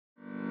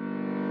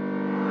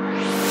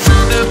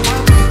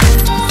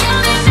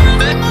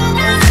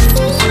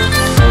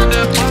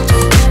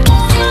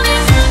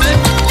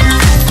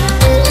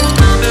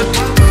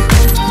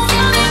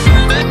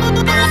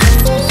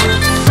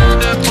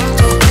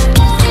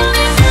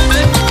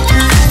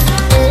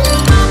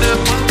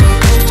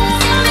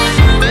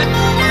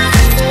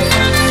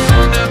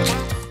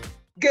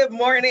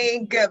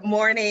good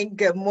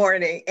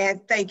morning,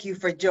 and thank you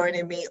for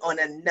joining me on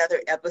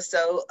another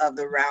episode of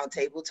the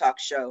Roundtable Talk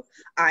Show.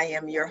 I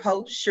am your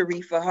host,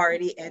 Sharifa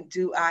Hardy, and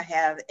do I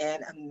have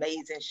an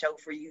amazing show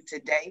for you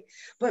today.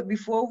 But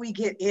before we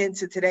get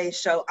into today's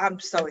show, I'm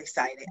so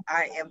excited.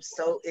 I am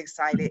so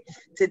excited.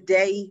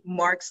 Today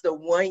marks the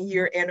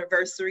 1-year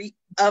anniversary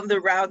of the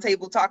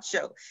Roundtable Talk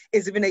Show.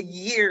 It's been a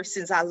year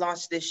since I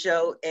launched this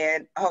show,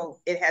 and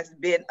it has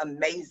been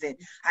amazing.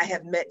 I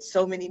have met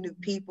so many new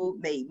people,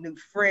 made new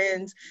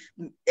friends,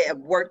 have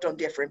worked on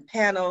different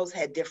panels,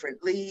 had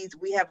different leads.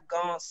 We have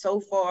gone so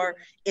far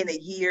in a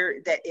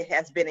year that it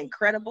has been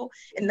incredible.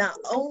 And not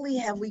only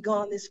have we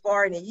gone this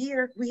far in a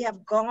year, we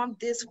have gone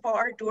this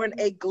far during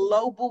a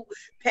global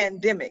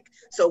pandemic.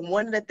 So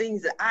one of the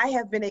things that I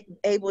have been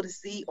able to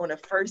see on a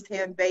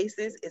firsthand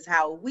basis is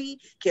how we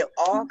can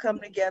all come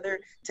together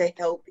to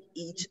help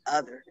each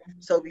other.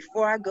 So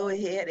before I go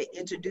ahead and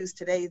introduce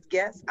today's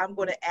guest, I'm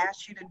going to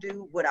ask you to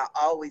do what I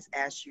always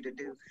ask you to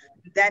do.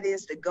 That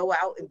is to go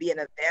out and be an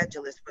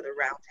evangelist for the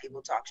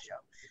Roundtable Talk Show.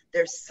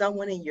 There's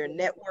someone in your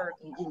network,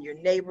 in your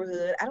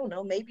neighborhood. I don't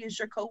know, maybe it's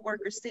your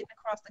coworker sitting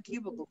across the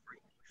cubicle for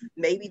you.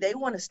 Maybe they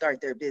want to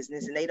start their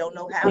business and they don't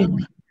know how to leave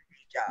their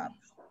day job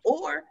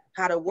or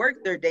how to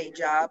work their day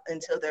job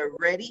until they're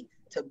ready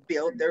to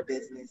build their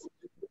business.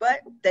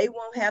 But they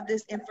won't have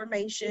this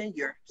information.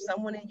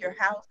 Someone in your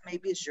house,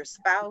 maybe it's your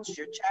spouse,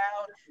 your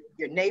child,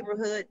 your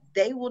neighborhood.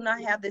 They will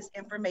not have this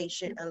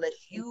information unless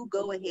you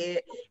go ahead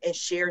and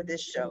share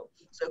this show.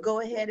 So go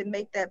ahead and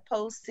make that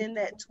post, send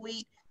that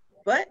tweet.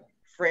 But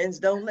friends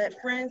don't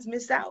let friends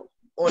miss out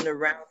on the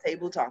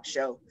Roundtable Talk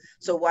Show.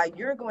 So while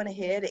you're going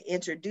ahead and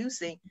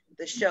introducing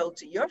the show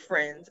to your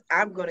friends,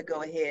 I'm going to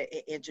go ahead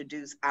and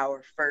introduce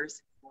our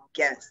first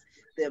guest,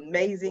 the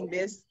amazing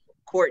Miss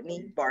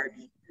Courtney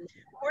Barbee.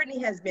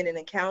 Courtney has been in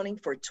accounting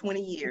for 20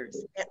 years,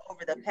 and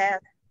over the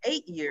past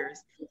 8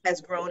 years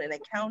has grown an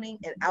accounting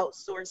and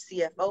outsourced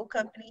CFO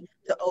company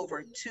to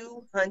over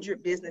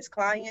 200 business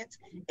clients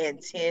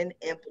and 10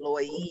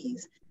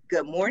 employees.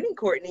 Good morning,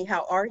 Courtney.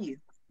 How are you?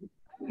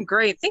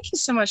 Great. Thank you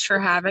so much for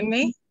having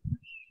me.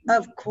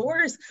 Of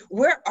course.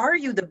 Where are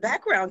you? The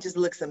background just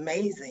looks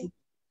amazing.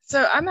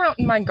 So I'm out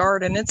in my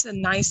garden. It's a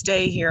nice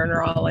day here in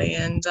Raleigh,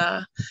 and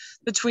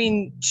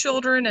between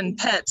children and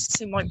pets, it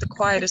seemed like the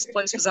quietest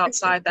place was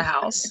outside the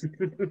house.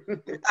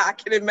 I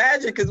can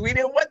imagine, because we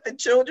didn't want the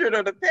children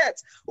or the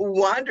pets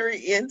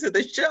wandering into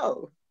the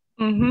show.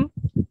 Mm-hmm.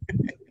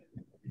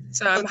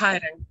 So I'm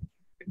hiding.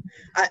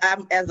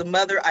 I'm as a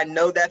mother, I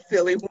know that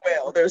feeling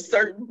well. There's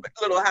certain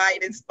little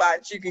hiding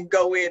spots you can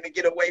go in and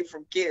get away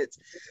from kids.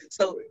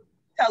 So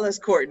tell us,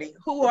 Courtney,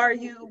 who are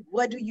you?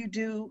 What do you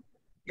do?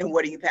 And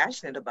what are you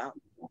passionate about?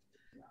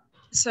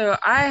 So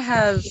I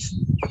have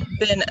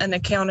been an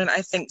accountant,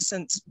 I think,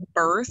 since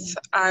birth.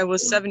 I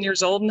was 7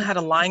 years old and had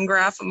a line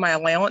graph of my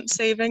allowance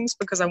savings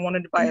because I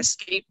wanted to buy a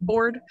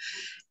skateboard.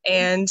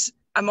 And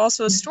I'm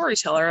also a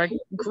storyteller. I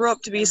grew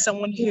up to be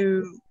someone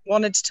who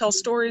wanted to tell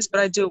stories, but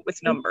I do it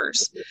with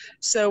numbers.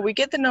 So we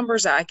get the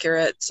numbers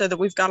accurate so that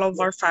we've got all of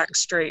our facts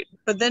straight.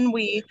 But then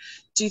we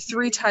do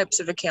 3 types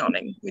of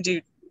accounting. We do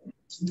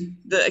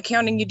the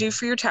accounting you do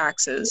for your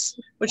taxes,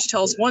 which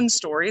tells one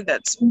story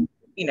that's,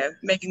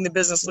 making the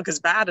business look as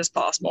bad as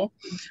possible.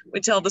 We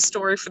tell the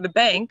story for the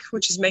bank,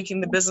 which is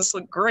making the business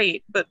look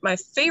great. But my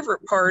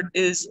favorite part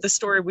is the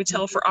story we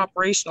tell for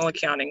operational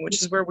accounting, which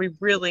is where we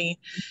really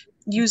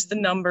use the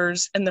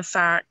numbers and the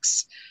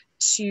facts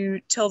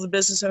to tell the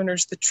business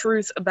owners the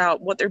truth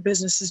about what their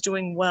business is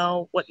doing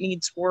well, what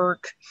needs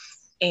work,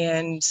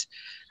 and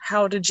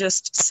how to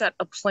just set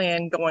a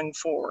plan going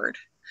forward.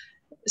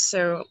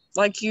 So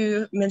like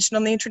you mentioned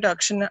on the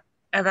introduction,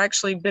 I've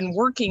actually been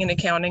working in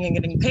accounting and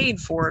getting paid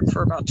for it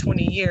for about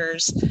 20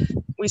 years.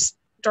 We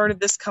started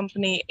this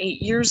company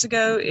 8 years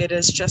ago. It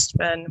has just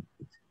been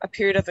a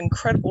period of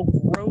incredible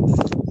growth.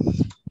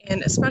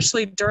 And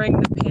especially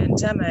during the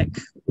pandemic,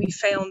 we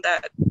found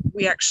that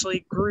we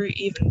actually grew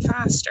even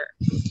faster.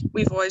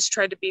 We've always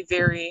tried to be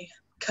very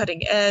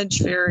cutting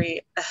edge,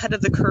 very ahead of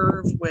the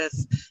curve with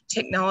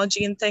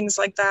technology and things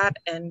like that.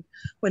 And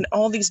when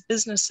all these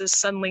businesses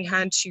suddenly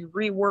had to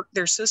rework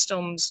their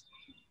systems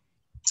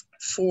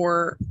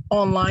for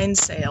online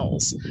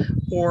sales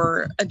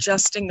or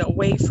adjusting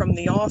away from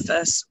the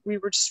office, we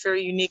were just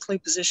very uniquely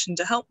positioned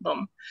to help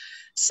them.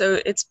 So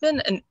it's been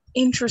an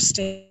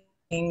interesting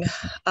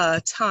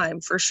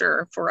time for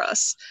sure for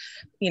us.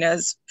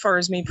 As far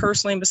as me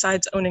personally,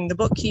 besides owning the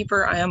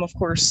bookkeeper, I am of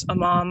course a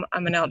mom.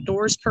 I'm an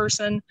outdoors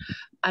person.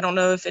 I don't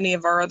know if any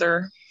of our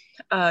other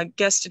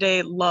guests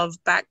today love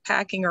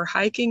backpacking or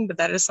hiking, but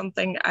that is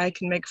something I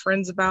can make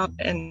friends about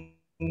and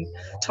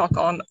talk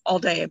on all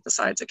day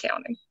besides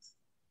accounting.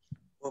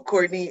 Well,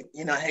 Courtney,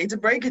 I hate to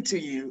break it to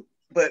you,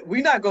 but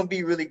we're not going to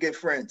be really good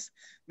friends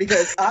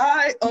because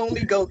I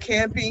only go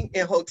camping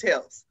in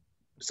hotels.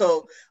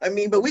 So,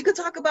 but we could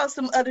talk about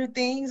some other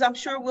things. I'm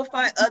sure we'll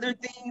find other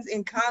things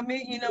in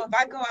common. If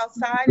I go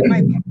outside, it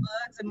might be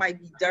bugs, it might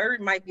be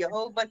dirt, it might be a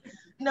whole bunch.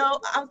 No,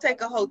 I'll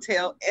take a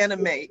hotel and a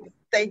maid.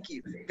 Thank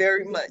you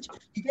very much.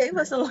 You gave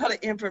us a lot of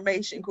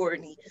information,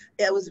 Courtney.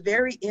 It was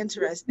very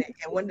interesting.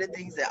 And one of the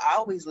things that I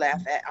always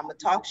laugh at, I'm a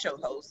talk show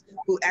host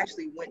who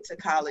actually went to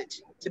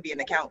college to be an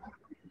accountant.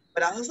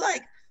 But I was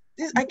like,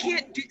 I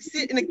can't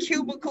sit in a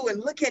cubicle and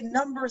look at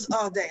numbers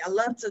all day. I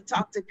love to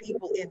talk to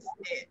people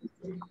instead.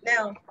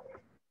 Now,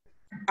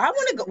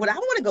 what I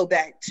want to go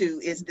back to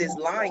is this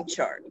line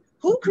chart.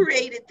 Who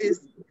created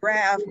this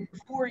graph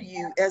for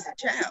you as a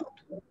child?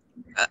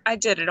 I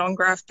did it on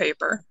graph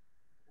paper.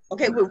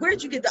 Okay, well, where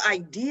did you get the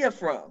idea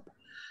from?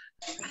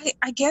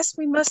 I guess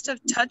we must have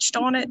touched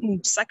on it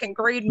in second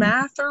grade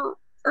math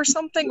or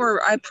something,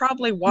 or I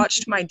probably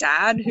watched my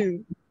dad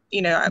who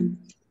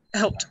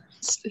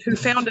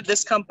founded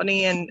this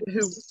company and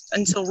who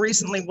until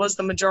recently was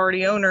the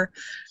majority owner.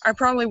 I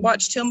probably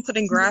watched him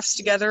putting graphs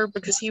together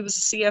because he was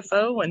a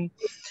CFO, and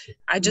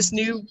I just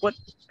knew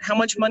how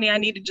much money I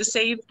needed to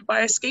save to buy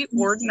a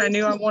skateboard, and I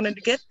knew I wanted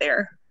to get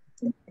there.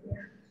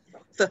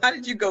 So how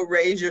did you go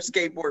raise your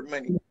skateboard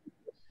money?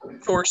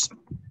 Of course,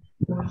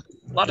 a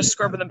lot of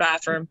scrub in the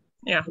bathroom.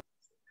 Yeah.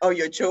 Oh,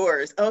 your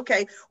chores.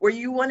 Okay. Were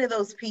you one of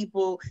those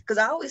people? Because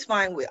I always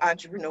find with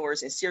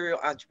entrepreneurs and serial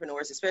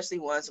entrepreneurs, especially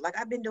ones like,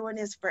 I've been doing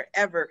this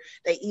forever.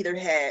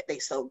 They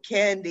sold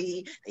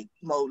candy, they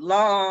mowed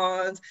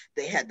lawns,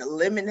 they had the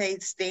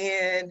lemonade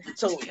stand.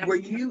 So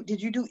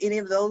did you do any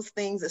of those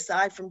things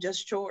aside from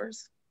just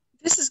chores?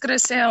 This is going to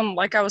sound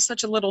like I was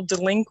such a little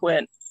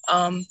delinquent.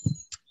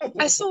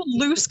 I sold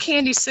loose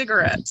candy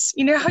cigarettes.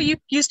 You know how you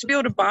used to be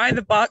able to buy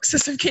the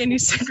boxes of candy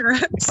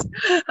cigarettes?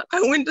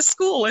 I went to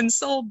school and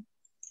sold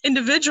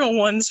individual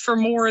ones for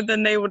more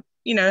than they would,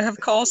 have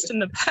cost in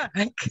the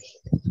pack.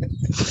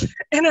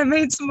 And I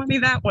made some money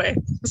that way,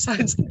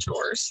 besides the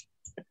chores.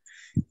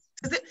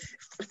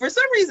 For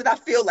some reason, I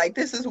feel like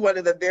this is one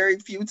of the very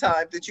few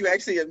times that you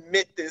actually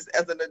admit this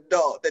as an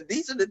adult, that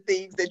these are the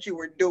things that you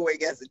were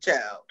doing as a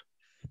child.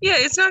 Yeah,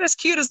 it's not as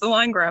cute as the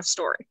line graph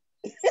story.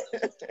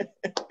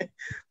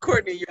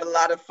 Courtney, you're a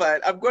lot of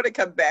fun. I'm going to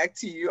come back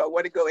to you. I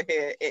want to go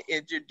ahead and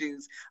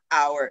introduce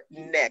our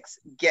next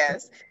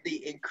guest,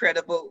 the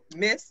incredible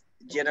Miss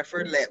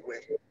Jennifer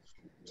Letwith.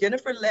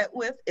 Jennifer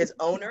Letwith is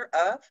owner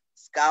of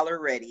Scholar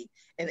Ready,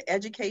 an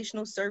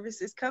educational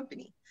services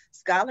company.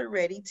 Scholar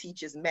Ready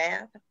teaches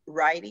math,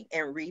 writing,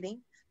 and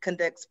reading,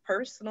 conducts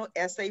personal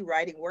essay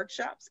writing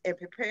workshops, and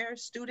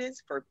prepares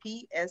students for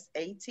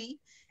PSAT,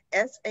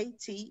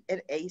 SAT,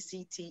 and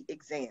ACT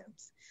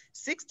exams.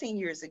 16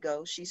 years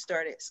ago, she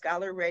started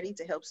Scholar Ready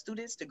to help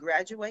students to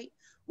graduate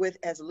with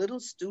as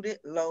little student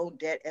loan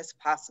debt as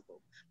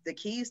possible. The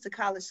keys to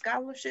college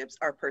scholarships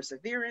are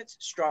perseverance,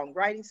 strong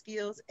writing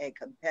skills, and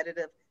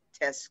competitive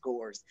test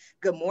scores.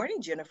 Good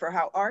morning, Jennifer.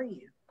 How are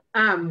you?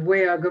 I'm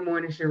well. Good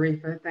morning,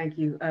 Sharifa. Thank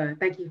you.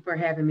 Thank you for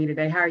having me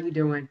today. How are you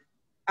doing?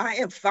 I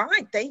am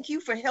fine. Thank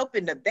you for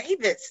helping the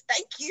babies.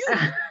 Thank you.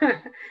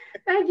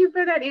 Thank you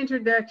for that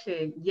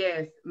introduction.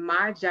 Yes,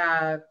 my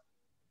job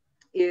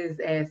is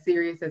as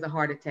serious as a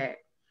heart attack.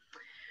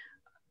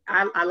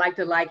 I like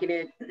to liken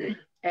it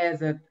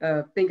as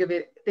think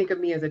of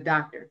me as a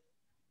doctor.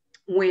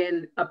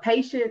 When a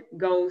patient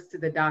goes to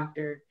the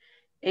doctor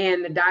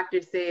and the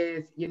doctor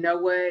says, you know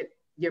what,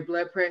 your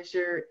blood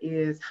pressure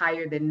is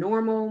higher than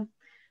normal.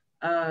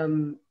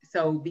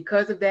 So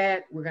because of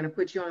that, we're going to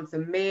put you on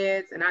some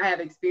meds. And I have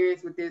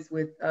experience with this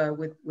with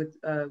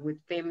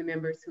family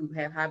members who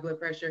have high blood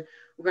pressure.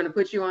 We're going to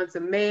put you on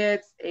some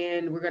meds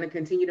and we're going to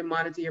continue to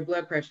monitor your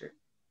blood pressure.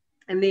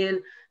 And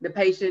then the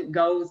patient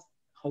goes,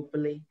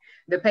 hopefully,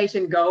 the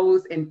patient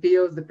goes and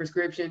fills the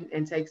prescription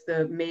and takes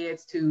the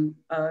meds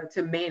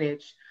to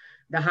manage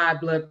the high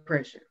blood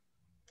pressure.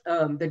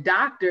 The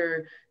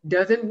doctor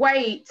doesn't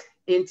wait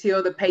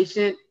until the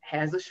patient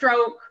has a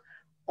stroke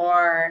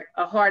or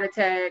a heart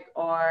attack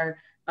or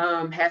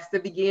has to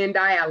begin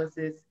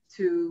dialysis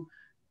to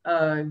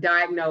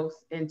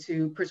diagnose and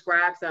to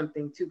prescribe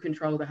something to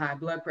control the high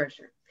blood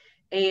pressure.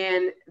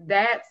 And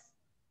that's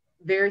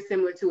very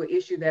similar to an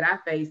issue that I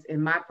face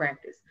in my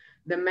practice.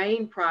 The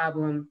main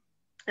problem,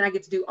 and I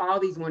get to do all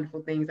these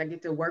wonderful things. I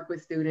get to work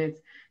with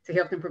students to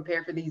help them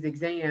prepare for these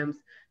exams,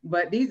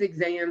 but these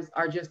exams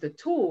are just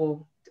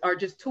tools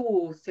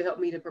to help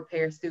me to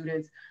prepare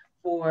students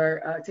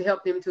to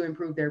help them to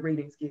improve their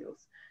reading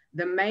skills.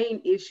 The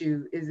main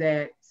issue is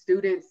that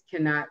students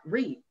cannot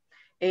read.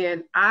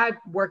 And I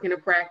work in a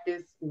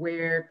practice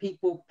where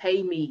people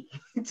pay me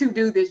to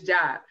do this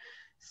job.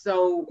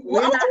 So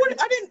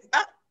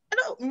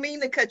I don't mean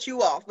to cut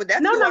you off, but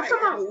that's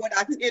what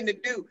I tend to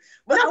do.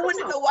 But I want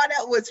to know why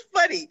that was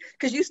funny,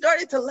 because you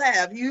started to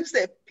laugh. You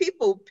said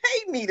people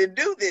pay me to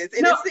do this,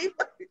 and it seemed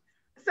like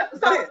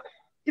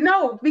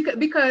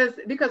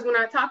because when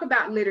I talk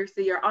about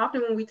literacy, or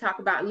often when we talk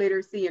about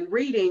literacy and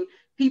reading,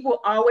 people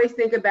always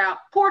think about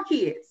poor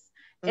kids.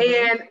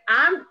 Mm-hmm. And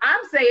I'm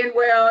saying,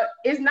 well,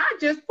 it's not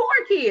just poor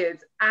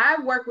kids.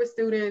 I work with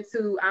students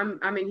who I'm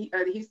in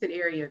the Houston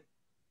area,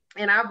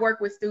 and I've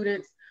worked with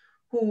students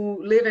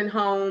who live in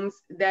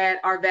homes that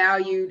are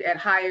valued at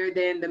higher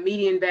than the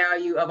median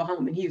value of a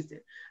home in Houston.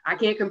 I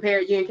can't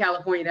compare you in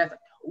California, that's a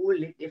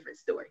totally different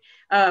story.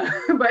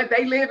 But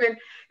they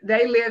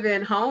live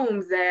in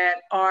homes that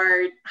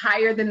are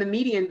higher than the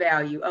median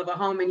value of a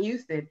home in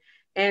Houston.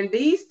 And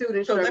these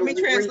students. So let me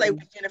translate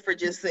what Jennifer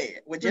just said.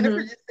 What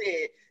Jennifer just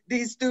said,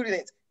 these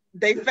students,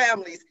 their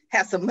families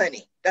have some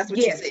money. That's what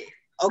you said.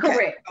 Okay.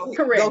 Correct.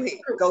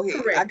 Go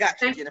ahead. Correct. I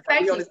got you, Jennifer.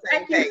 We're on the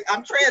same page.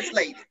 I'm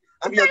translating.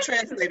 I'm your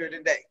translator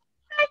today.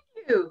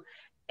 Thank you.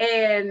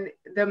 And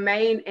the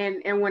main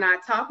and when I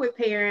talk with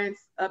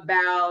parents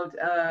about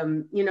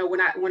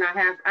when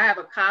I have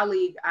a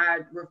colleague I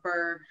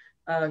refer,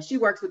 she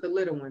works with the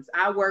little ones.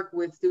 I work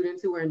with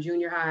students who are in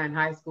junior high and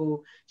high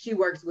school. She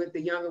works with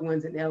the younger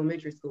ones in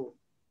elementary school.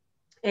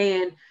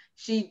 And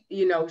she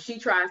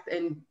tries,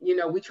 and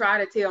we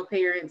try to tell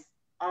parents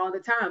all the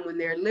time when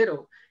they're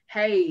little,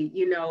 hey,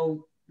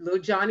 little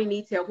Johnny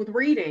needs help with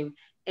reading,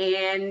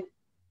 and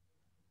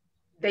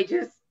they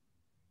just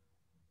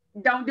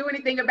don't do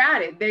anything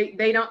about it.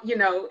 They don't,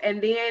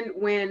 and then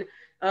when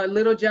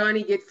little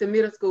Johnny gets to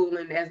middle school,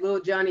 and as little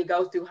Johnny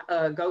goes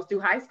through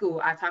high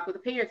school, I talk with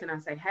the parents and I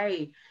say,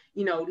 hey,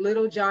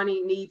 little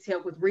Johnny needs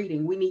help with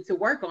reading. We need to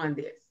work on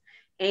this.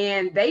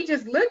 And they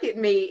just look at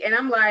me and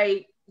I'm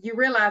like, you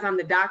realize I'm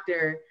the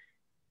doctor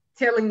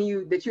telling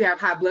you that you have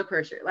high blood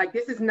pressure. Like,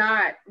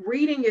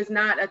 reading is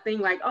not a thing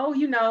like, oh,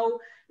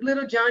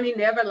 little Johnny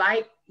never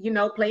liked,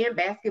 playing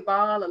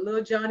basketball, or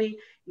little Johnny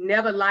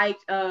never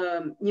liked,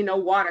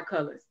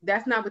 watercolors.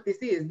 That's not what this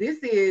is. This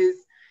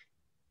is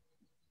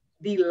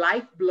the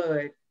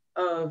lifeblood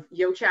of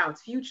your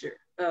child's future,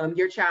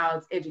 your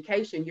child's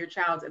education, your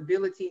child's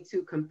ability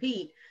to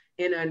compete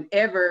in an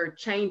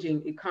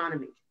ever-changing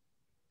economy.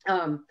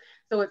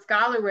 So at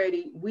Scholar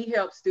Ready, we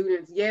help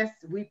students. Yes,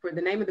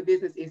 the name of the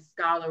business is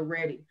Scholar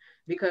Ready,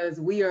 because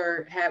we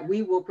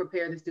will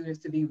prepare the students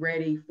to be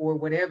ready for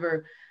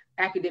whatever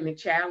academic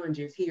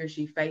challenges he or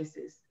she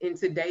faces. In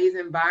today's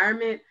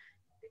environment,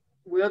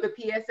 will the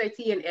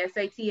PSAT and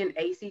SAT and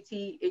ACT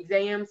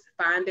exams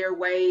find their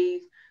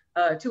ways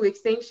to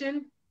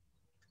extinction?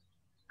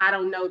 I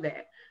don't know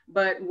that.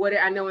 But what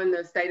I know in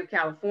the state of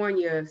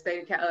California,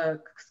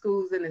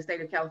 schools in the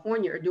state of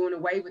California are doing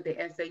away with the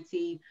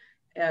SAT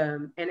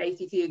and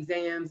ACT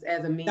exams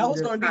as a means. That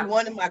was going to be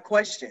one of my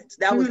questions.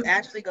 That was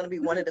actually going to be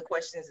one of the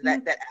questions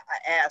that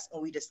I asked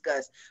when we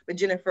discussed. But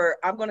Jennifer,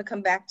 I'm going to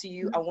come back to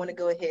you. I want to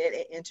go ahead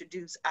and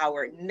introduce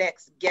our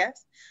next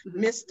guest,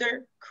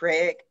 Mr.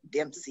 Craig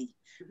Dempsey.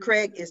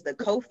 Craig is the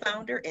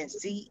co-founder and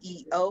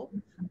CEO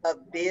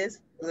of Biz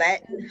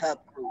Latin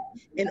Hub Group,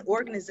 an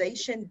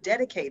organization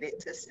dedicated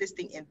to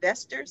assisting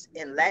investors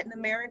in Latin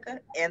America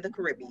and the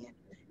Caribbean.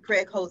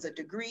 Craig holds a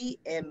degree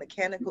in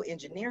mechanical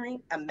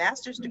engineering, a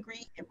master's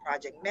degree in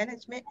project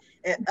management,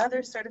 and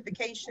other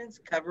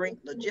certifications covering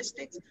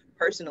logistics,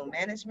 personal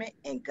management,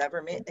 and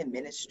government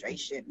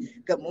administration.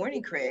 Good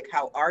morning, Craig.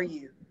 How are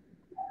you?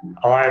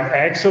 I'm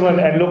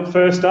excellent. And look,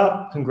 first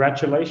up,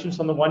 congratulations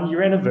on the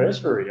 1-year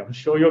anniversary. I'm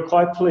sure you're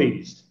quite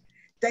pleased.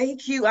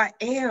 Thank you. I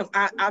am.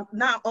 I'm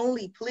not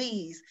only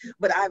pleased,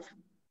 but I've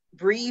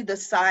breathed a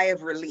sigh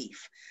of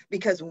relief,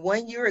 because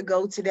 1 year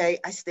ago today,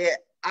 I said,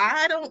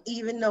 I don't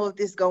even know if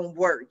this is going to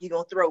work. You're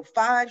going to throw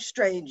 5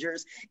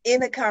 strangers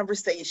in a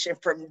conversation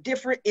from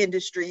different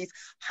industries.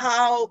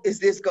 How is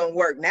this going to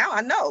work? Now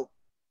I know.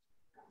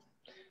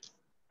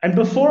 And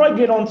before I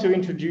get on to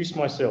introduce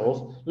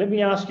myself, let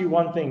me ask you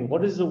one thing.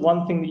 What is the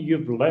one thing that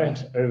you've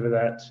learned over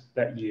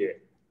that year?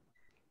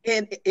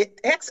 And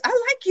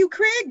I like you,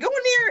 Craig. Go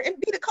in there and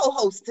be the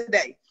co-host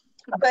today.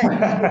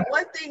 But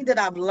one thing that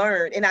I've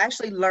learned, and I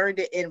actually learned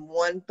it in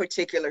one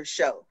particular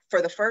show,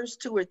 for the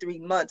first 2 or 3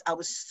 months, I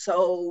was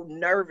so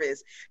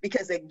nervous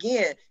because,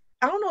 again,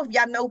 I don't know if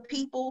y'all know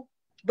people,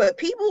 but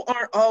people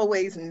aren't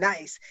always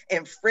nice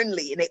and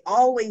friendly, and they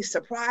always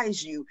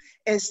surprise you.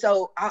 And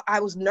so I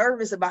was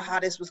nervous about how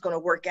this was going to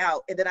work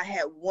out. And then I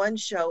had one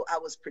show I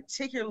was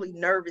particularly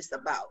nervous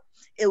about.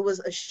 It was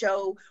a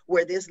show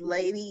where this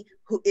lady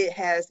it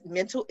has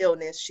mental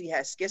illness, she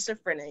has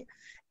schizophrenia,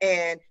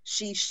 and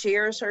she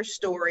shares her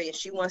story and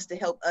she wants to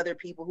help other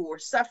people who are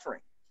suffering.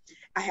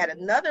 I had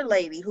another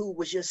lady who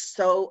was just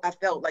I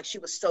felt like she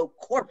was so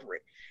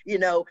corporate.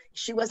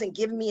 She wasn't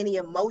giving me any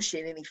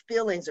emotion, any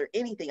feelings or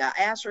anything. I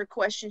asked her a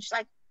question. She's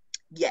like,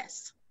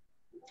 yes.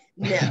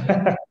 No.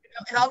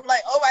 And I'm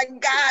like, oh my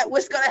God,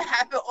 what's going to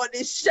happen on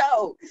this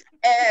show?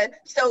 And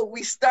so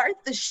we start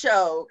the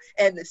show,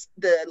 and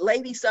the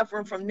lady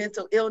suffering from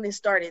mental illness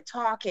started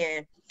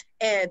talking.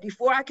 And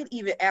before I could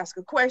even ask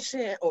a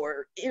question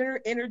or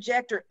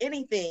interject or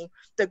anything,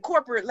 the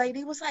corporate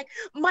lady was like,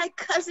 my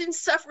cousin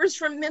suffers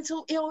from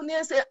mental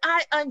illness and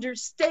I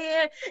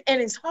understand, and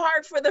it's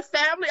hard for the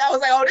family. I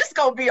was like, oh, this is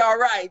going to be all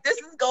right. This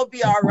is going to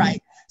be all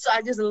right. So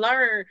I just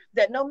learned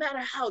that no matter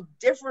how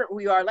different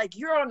we are, like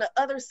you're on the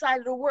other side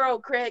of the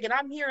world, Craig, and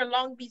I'm here in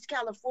Long Beach,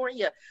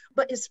 California,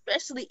 but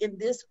especially in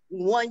this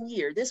 1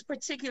 year, this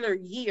particular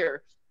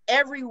year,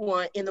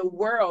 everyone in the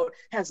world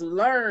has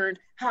learned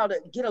how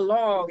to get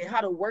along and how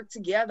to work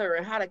together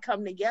and how to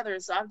come together.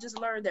 So I've just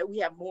learned that we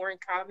have more in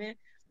common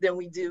than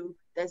we do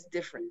that's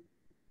different.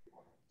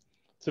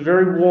 It's a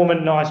very warm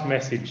and nice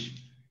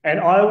message. And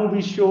I will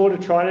be sure to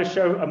try to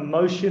show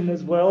emotion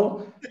as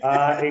well,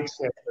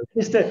 etc.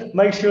 Just to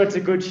make sure it's a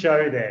good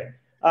show there.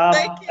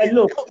 Thank you. And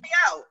look, help me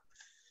out.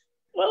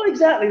 well,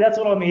 exactly. That's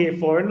what I'm here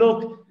for. And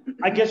look,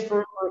 I guess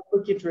for a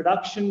quick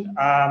introduction,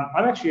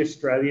 I'm actually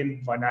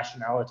Australian by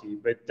nationality,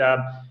 but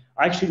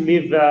I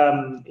actually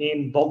live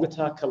in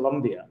Bogota,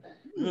 Colombia.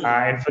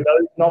 And for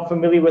those not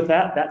familiar with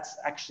that, that's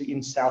actually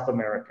in South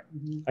America.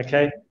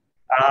 Okay.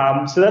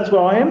 So that's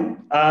where I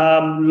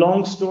am.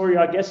 Long story,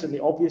 I guess, and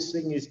the obvious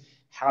thing is,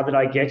 how did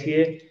I get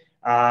here?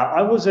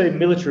 I was a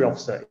military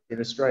officer in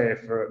Australia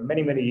for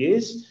many, many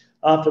years.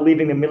 After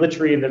leaving the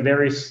military and the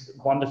various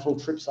wonderful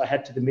trips I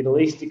had to the Middle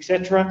East,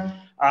 etc.,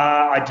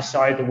 I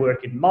decided to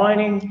work in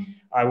mining.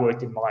 I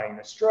worked in mining in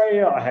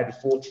Australia. I had the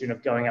fortune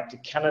of going up to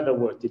Canada,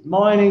 worked in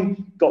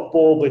mining, got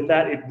bored with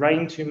that. It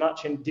rained too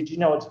much. And did you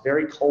know it's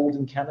very cold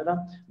in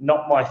Canada?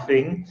 Not my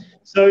thing.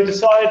 So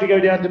decided to go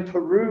down to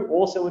Peru,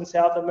 also in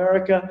South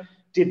America.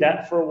 Did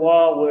that for a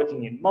while,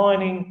 working in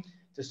mining.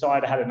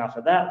 Decided I had enough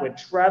of that. Went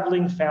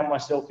traveling, found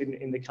myself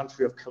in the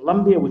country of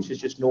Colombia, which is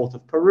just north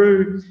of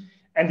Peru.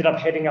 Ended up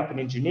heading up an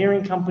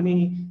engineering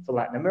company for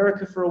Latin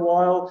America for a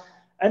while,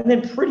 and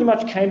then pretty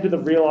much came to the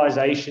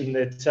realization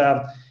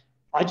that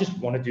I just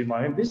want to do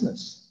my own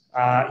business.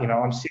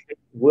 I'm sick of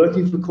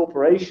working for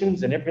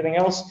corporations and everything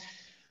else.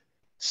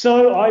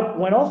 So I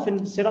went off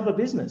and set up a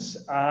business.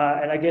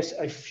 And I guess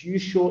a few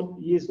short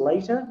years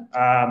later,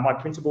 my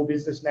principal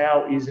business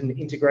now is an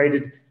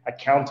integrated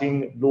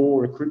accounting law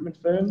recruitment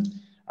firm.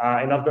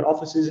 And I've got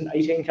offices in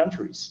 18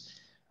 countries.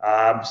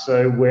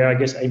 So we're, I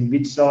guess, a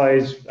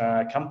mid-sized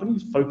company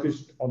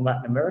focused on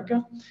Latin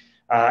America.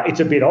 It's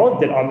a bit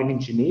odd that I'm an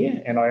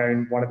engineer and I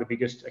own one of the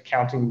biggest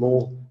accounting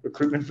law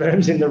recruitment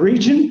firms in the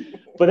region,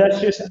 but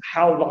that's just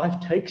how life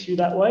takes you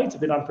that way. It's a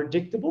bit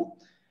unpredictable.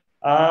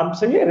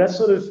 So yeah, that's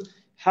sort of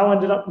how I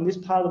ended up in this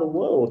part of the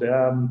world.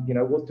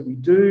 What do we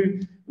do?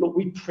 Look,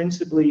 we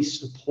principally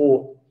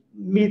support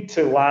mid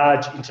to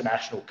large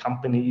international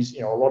companies,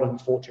 a lot of them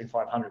Fortune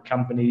 500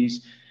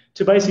 companies,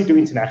 to basically do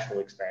international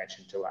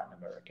expansion to Latin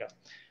America.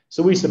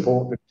 So we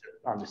support them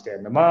to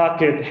understand the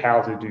market,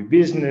 how to do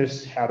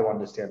business, how to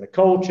understand the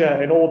culture,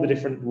 and all the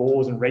different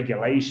laws and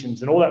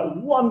regulations and all that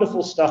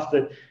wonderful stuff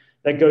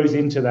that goes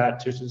into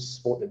that to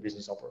support their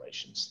business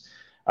operations,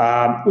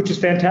 which is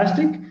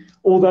fantastic.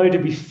 Although, to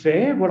be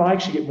fair, what I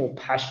actually get more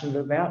passionate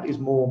about is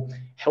more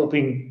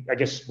helping, I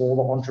guess,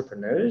 smaller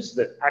entrepreneurs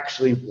that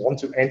actually want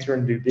to enter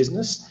and do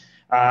business.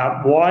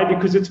 Why?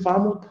 Because it's far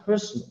more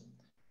personal.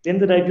 At the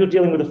end of the day, if you're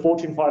dealing with a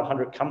Fortune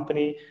 500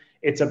 company,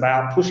 it's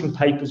about pushing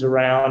papers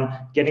around,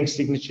 getting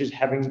signatures,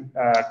 having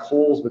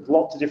calls with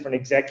lots of different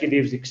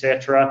executives,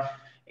 etc.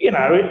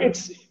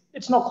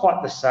 It's not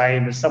quite the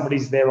same as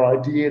somebody's their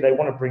idea. They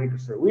want to bring it to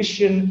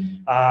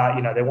fruition.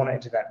 They want to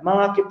enter that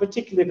market,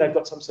 particularly if they've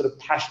got some sort of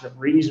passionate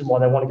reason why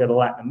they want to go to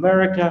Latin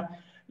America.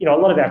 A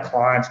lot of our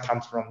clients come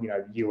from,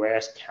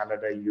 US,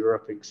 Canada,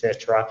 Europe,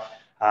 etc.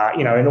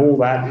 And all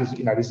that is,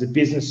 there's the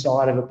business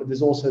side of it, but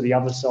there's also the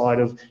other side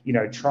of,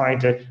 trying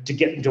to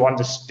get them to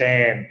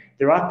understand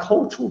there are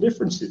cultural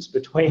differences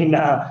between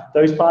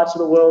those parts of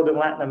the world and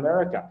Latin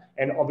America.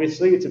 And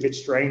obviously it's a bit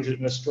strange that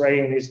an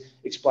Australian is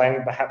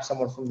explaining perhaps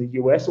someone from the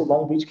US or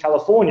Long Beach,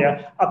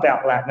 California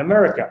about Latin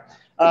America.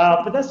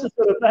 But that's the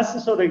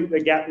sort of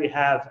the gap we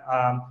have.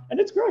 And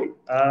it's great.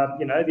 At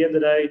the end of the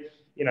day,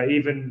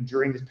 even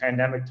during this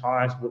pandemic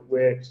times,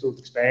 we're still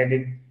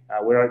expanding.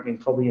 We're opening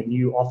probably a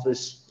new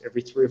office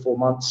every 3 or 4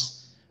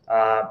 months.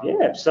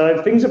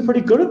 So things are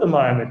pretty good at the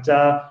moment.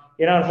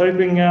 I'm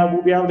hoping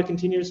we'll be able to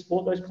continue to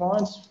support those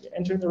clients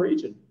entering the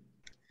region.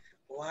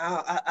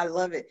 Wow, I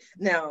love it.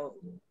 Now,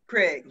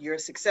 Craig, you're a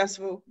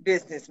successful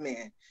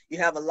businessman. You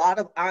have a lot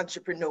of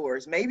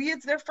entrepreneurs. Maybe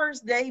it's their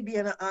first day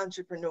being an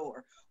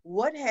entrepreneur.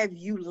 What have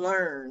you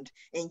learned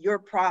in your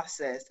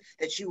process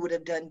that you would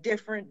have done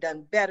different,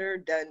 done better,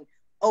 done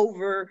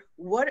over?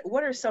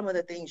 What are some of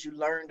the things you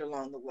learned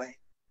along the way?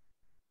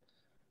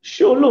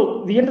 Sure.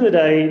 Look, at the end of the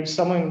day,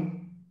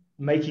 someone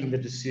making the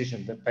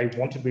decision that they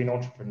want to be an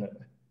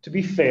entrepreneur, to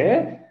be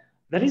fair,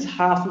 that is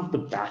half of the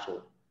battle.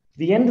 At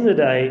the end of the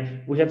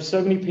day, we have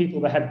so many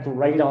people that have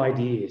great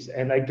ideas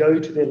and they go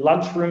to their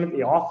lunchroom at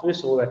the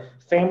office or their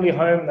family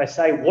home and they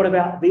say, what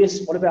about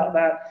this? What about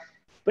that?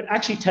 But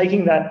actually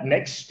taking that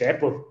next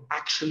step of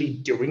actually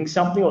doing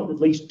something or at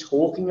least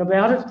talking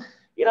about it,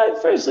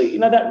 firstly,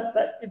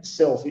 that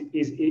itself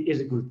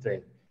is a good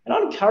thing. And I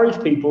encourage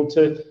people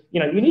to,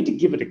 you need to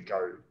give it a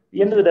go. At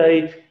the end of the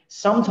day,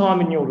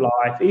 sometime in your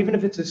life, even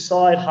if it's a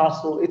side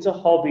hustle, it's a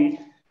hobby,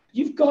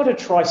 you've got to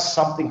try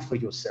something for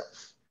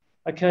yourself,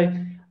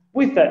 okay?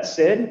 With that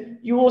said,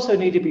 you also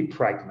need to be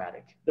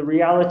pragmatic. The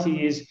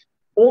reality is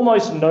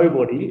almost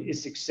nobody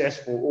is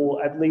successful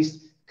or at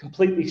least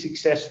completely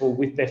successful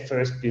with their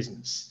first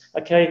business,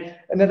 okay?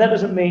 And then that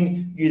doesn't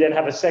mean you then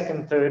have a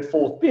second, third,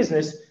 fourth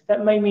business.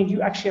 That may mean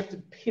you actually have to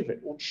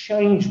pivot or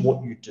change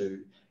what you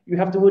do. You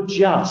have to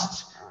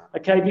adjust,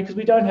 okay? Because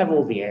we don't have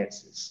all the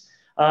answers.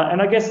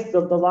 And I guess the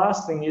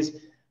last thing is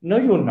know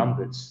your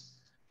numbers.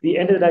 At the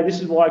end of the day,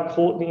 this is why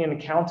Courtney and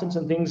accountants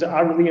and things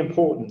are really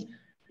important.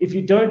 if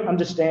you don't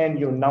understand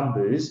your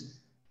numbers,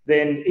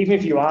 then even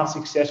if you are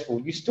successful,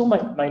 you still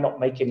may not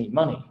make any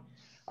money.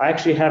 I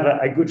actually have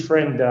a good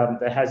friend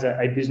that has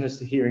a business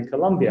here in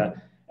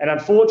Colombia. And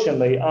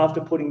unfortunately,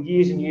 after putting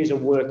years and years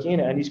of work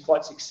in, and he's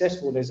quite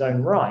successful in his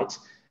own right,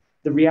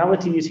 the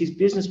reality is his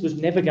business was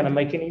never going to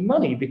make any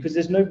money because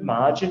there's no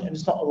margin and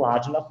it's not a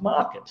large enough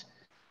market.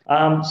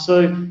 So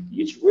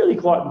it's really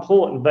quite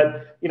important.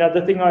 But,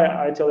 the thing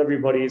I tell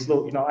everybody is,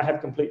 look, I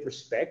have complete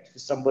respect for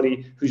somebody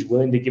who's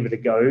willing to give it a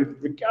go,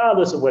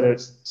 regardless of whether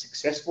it's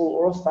successful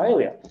or a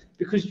failure,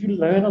 because you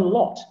learn a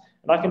lot.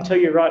 And I can tell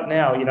you right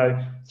now,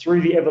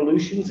 through the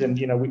evolutions, and,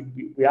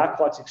 we are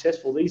quite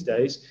successful these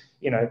days,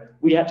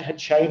 we had to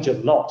change a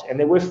lot. And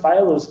there were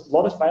failures, a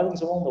lot of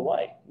failings along the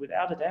way,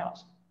 without a doubt.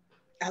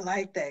 I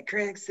like that.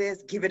 Craig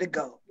says, give it a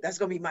go. That's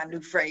going to be my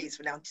new phrase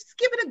for now. Just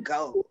give it a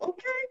go.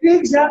 Okay.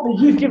 Exactly.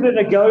 You've given it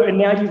a go and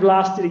now you've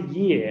lasted a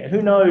year.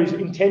 Who knows?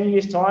 In 10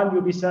 years' time,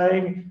 you'll be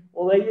saying,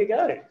 well, there you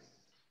go.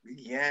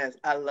 Yes,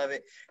 I love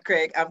it.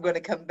 Craig, I'm going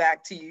to come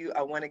back to you.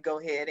 I want to go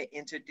ahead and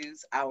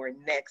introduce our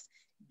next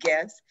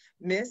guest,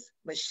 Miss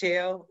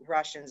Michelle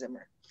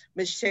Roshanzamir.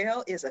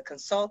 Michelle is a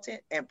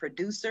consultant and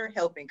producer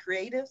helping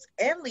creatives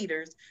and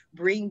leaders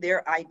bring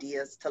their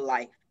ideas to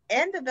life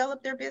and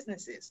develop their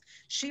businesses.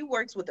 She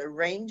works with a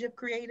range of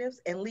creatives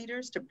and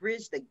leaders to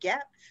bridge the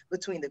gap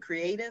between the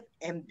creative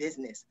and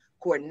business,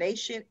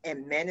 coordination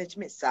and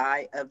management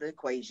side of the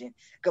equation.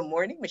 Good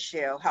morning,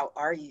 Michelle. How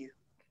are you?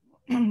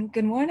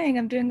 Good morning.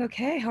 I'm doing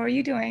okay. How are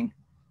you doing?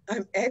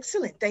 I'm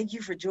excellent. Thank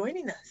you for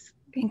joining us.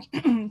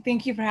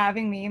 Thank you for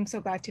having me. I'm so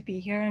glad to be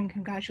here, and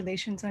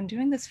congratulations on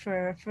doing this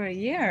for a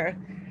year.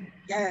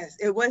 Yes,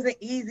 it wasn't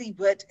easy,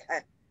 but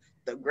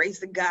the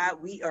grace of God,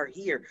 we are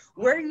here.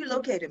 Where are you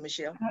located,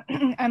 Michelle?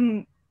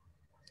 I'm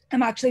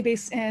actually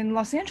based in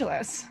Los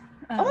Angeles.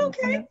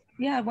 Okay.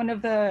 One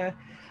of the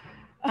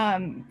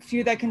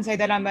few that can say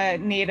that I'm a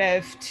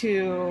native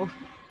to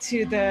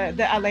the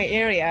LA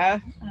area,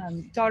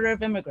 daughter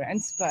of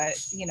immigrants, but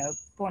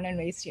born and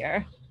raised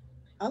here.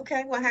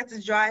 Okay, we'll have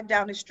to drive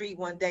down the street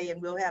one day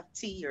and we'll have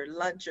tea or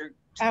lunch or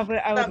I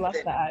would love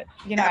that.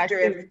 After actually,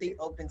 everything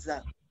opens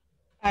up.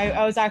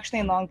 I was actually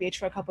in Long Beach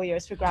for a couple of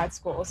years for grad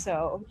school,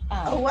 so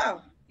oh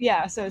wow.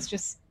 Yeah, so it's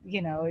just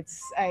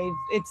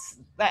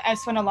I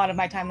spent a lot of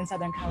my time in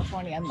Southern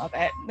California and love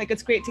it. Like,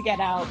 it's great to get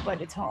out,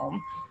 but it's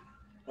home.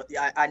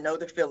 Yeah, I know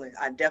the feeling.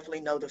 I definitely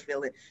know the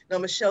feeling. Now,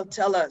 Michelle,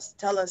 tell us,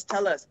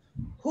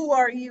 who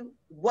are you?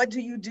 What do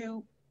you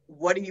do?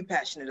 What are you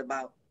passionate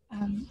about?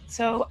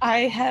 So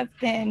I have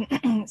been,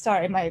 so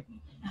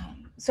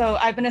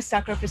I've been a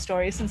sucker for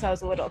stories since I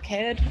was a little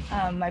kid.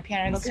 My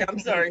parents. Okay, I'm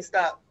sorry,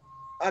 stop.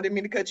 I didn't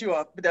mean to cut you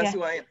off, but that's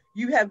who I am.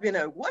 You have been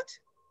a what?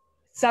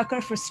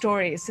 Sucker for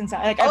stories since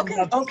I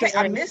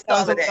I missed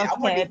all of that. I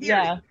wanted to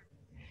hear it.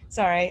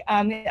 Sorry.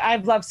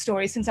 I've loved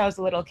stories since I was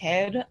a little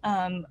kid.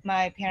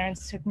 My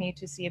parents took me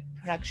to see a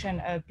production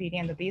of Beauty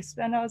and the Beast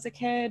when I was a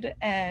kid,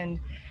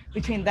 and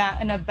between that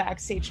and a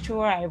backstage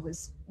tour, I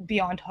was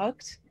beyond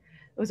hooked.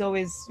 It was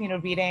always,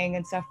 reading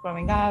and stuff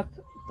growing up,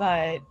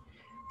 but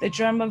the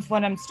germ of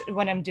what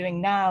I'm doing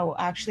now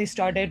actually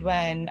started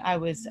when I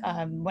was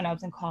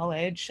in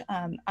college.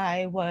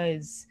 I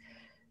was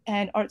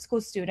an art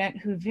school student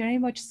who very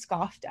much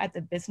scoffed at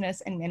the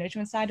business and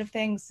management side of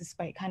things,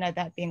 despite kind of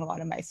that being a lot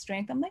of my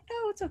strength. I'm like,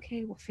 no, it's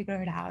okay. We'll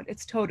figure it out.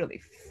 It's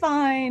totally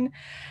fine.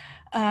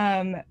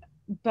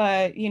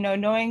 But,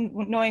 knowing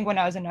when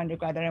I was an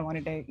undergrad that I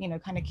wanted to,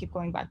 kind of keep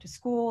going back to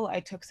school, I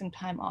took some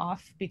time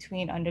off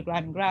between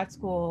undergrad and grad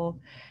school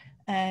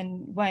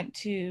and went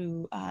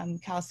to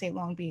Cal State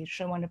Long Beach,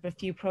 or one of a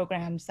few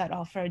programs that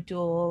offer a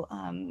dual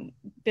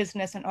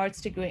business and arts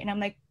degree. And I'm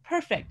like,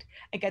 perfect.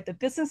 I get the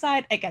business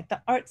side, I get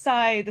the art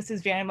side. This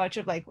is very much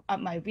of like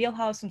my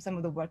wheelhouse from some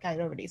of the work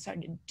I'd already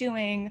started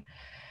doing.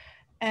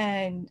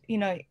 And,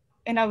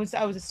 and I was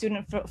a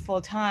student for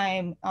full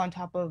time on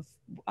top of,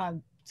 I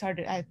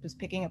was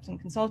picking up some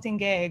consulting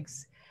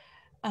gigs.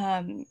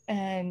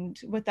 And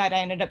with that, I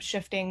ended up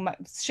shifting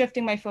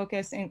my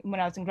focus when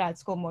I was in grad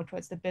school more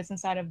towards the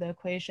business side of the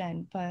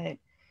equation. But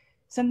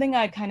something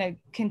I kind of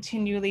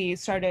continually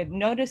started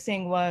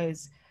noticing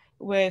was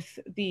with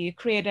the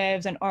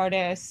creatives and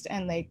artists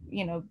and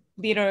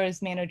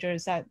leaders,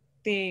 managers, that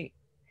they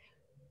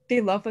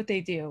love what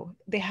they do.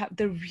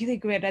 They're really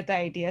great at the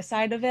idea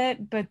side of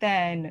it, but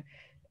then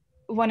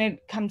when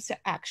it comes to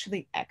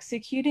actually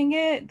executing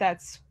it,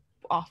 that's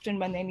often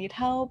when they need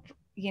help.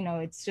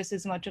 It's just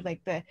as much of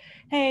like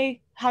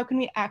hey, how can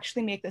we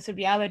actually make this a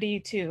reality?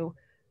 To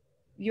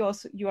you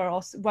are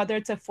also, whether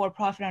it's a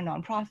for-profit or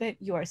nonprofit,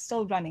 you are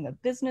still running a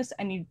business,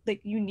 and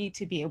you need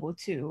to be able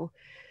to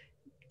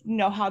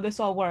know how this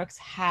all works.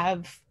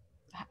 How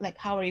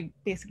are you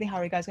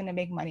guys going to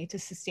make money to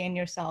sustain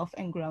yourself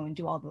and grow and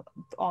do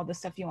all the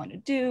stuff you want to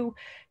do,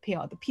 pay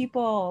all the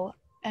people.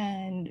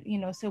 And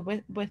so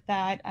with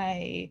that,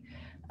 I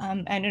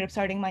ended up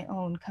starting my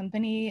own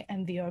company,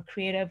 MVR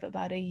Creative,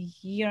 about a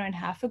year and a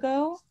half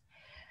ago.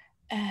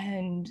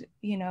 And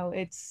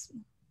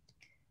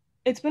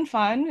It's been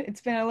fun.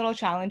 It's been a little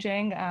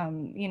challenging.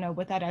 You know,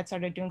 with that, I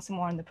started doing some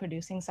more on the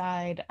producing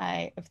side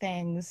of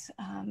things.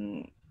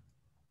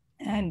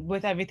 And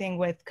with everything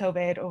with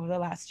COVID over the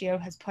last year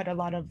has put a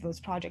lot of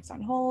those projects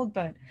on hold,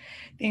 but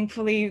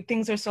thankfully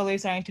things are slowly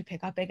starting to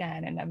pick up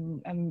again.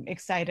 And I'm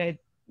excited,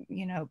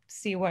 you know,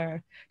 see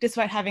where,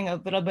 despite having a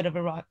little bit of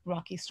a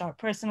rocky start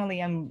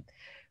personally, I'm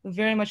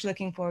very much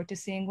looking forward to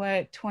seeing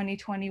what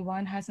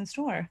 2021 has in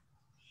store.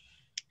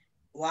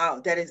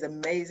 Wow, that is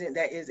amazing.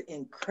 That is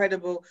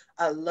incredible.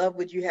 I love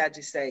what you had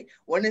to say.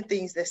 One of the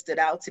things that stood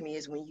out to me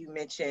is when you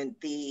mentioned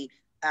the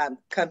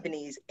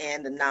companies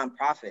and the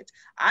nonprofits.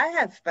 I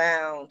have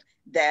found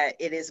that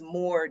it is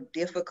more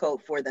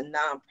difficult for the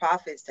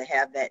nonprofits to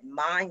have that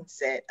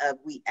mindset of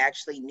we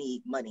actually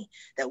need money,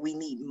 that we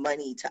need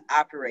money to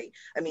operate.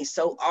 I mean,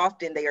 so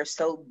often they are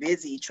so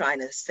busy trying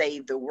to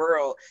save the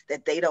world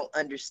that they don't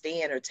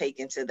understand or take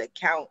into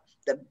account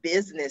the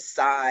business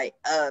side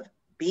of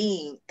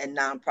being a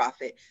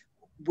nonprofit.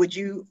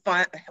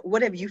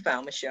 What have you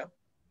found, Michelle?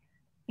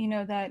 You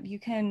know, that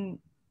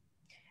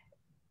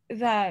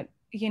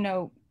you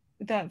know,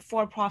 that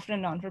for-profit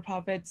and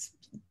non-for-profits,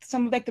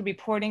 some of like the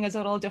reporting is a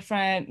little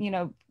different. You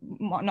know,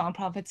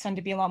 nonprofits tend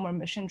to be a lot more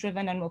mission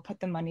driven and will put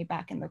the money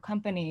back in the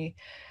company,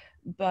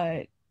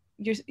 but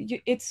you're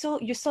still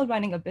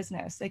running a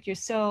business. Like you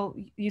still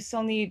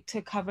need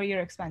to cover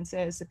your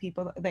expenses. The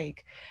people,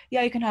 like,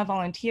 yeah, you can have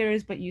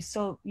volunteers, but you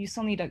still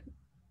need to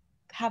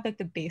have like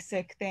the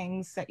basic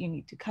things that you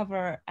need to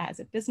cover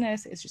as a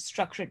business. Is just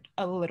structured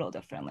a little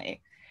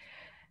differently.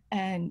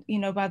 And, you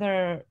know,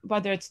 whether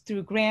it's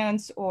through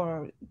grants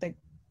or like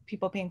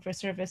people paying for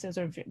services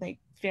or like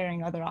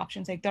varying other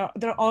options, like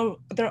there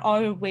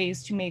are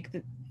ways to make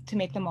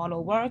the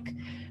model work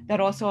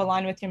that also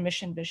align with your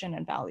mission, vision,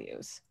 and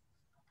values.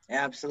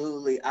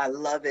 Absolutely. I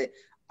love it.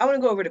 I want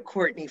to go over to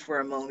Courtney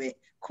for a moment.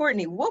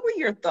 Courtney, what were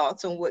your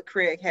thoughts on what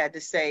Craig had to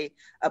say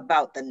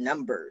about the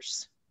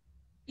numbers?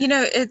 You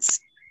know, it's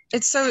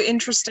so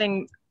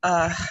interesting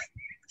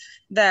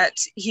that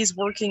he's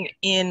working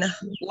in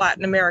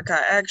Latin America.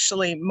 I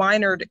actually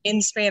minored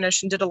in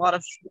Spanish and did a lot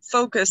of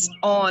focus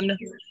on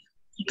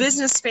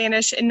business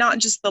Spanish, and not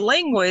just the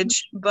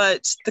language,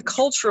 but the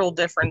cultural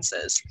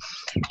differences.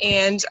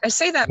 And I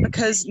say that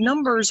because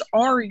numbers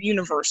are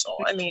universal.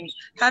 I mean,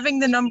 having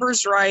the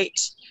numbers right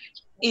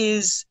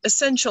is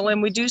essential,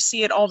 and we do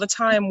see it all the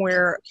time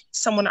where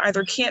someone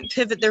either can't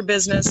pivot their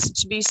business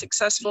to be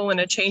successful in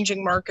a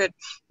changing market,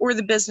 or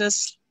the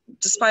business,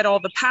 despite all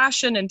the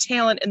passion and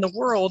talent in the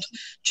world,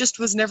 just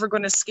was never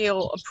going to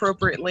scale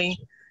appropriately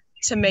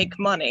to make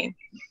money.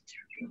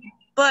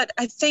 But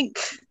I think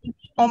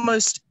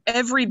almost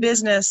every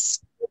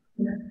business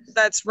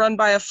that's run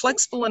by a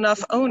flexible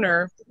enough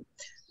owner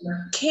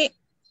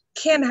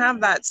can have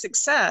that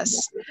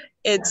success.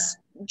 It's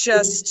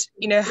just,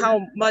 you know,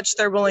 how much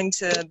they're willing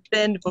to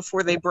bend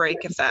before they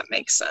break, if that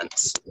makes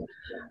sense.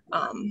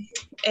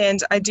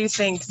 And I do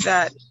think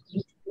that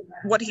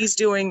what he's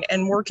doing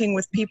and working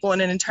with people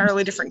in an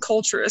entirely different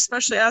culture,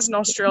 especially as an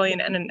Australian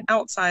and an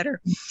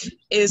outsider,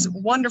 is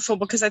wonderful,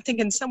 because I think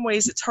in some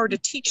ways it's hard to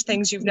teach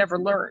things you've never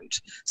learned.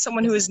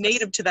 Someone who is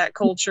native to that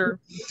culture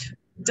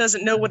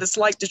doesn't know what it's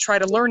like to try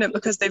to learn it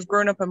because they've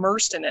grown up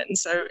immersed in it. And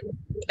so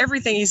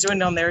everything he's doing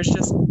down there is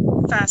just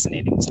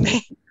fascinating to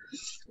me.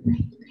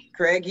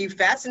 Craig, you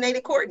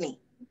fascinated Courtney.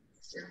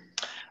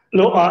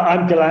 Look,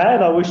 I'm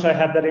glad. I wish I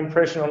had that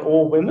impression on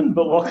all women,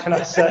 but what can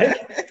I say?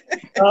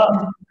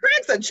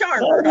 Craig's a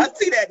charmer. I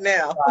see that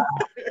now.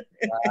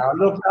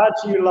 Look, aren't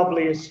you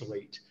lovely and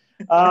sweet?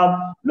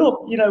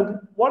 Look, you know,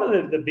 one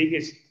of the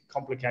biggest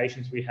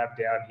complications we have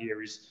down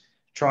here is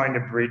trying to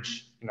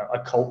bridge, you know, a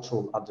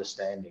cultural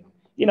understanding.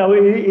 You know,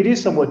 it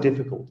is somewhat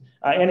difficult.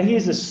 And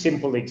here's a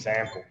simple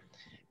example.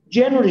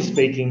 Generally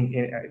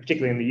speaking,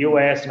 particularly in the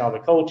US and other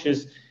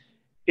cultures,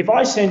 if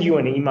I send you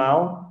an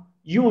email,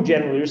 you will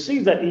generally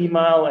receive that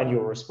email and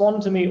you'll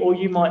respond to me, or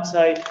you might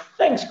say,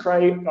 thanks,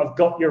 Craig, I've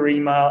got your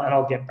email and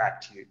I'll get back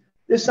to you.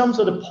 There's some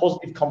sort of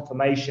positive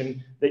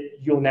confirmation that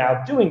you're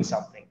now doing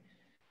something.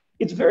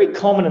 It's very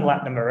common in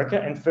Latin America,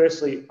 and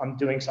firstly, I'm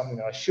doing something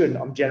that I shouldn't.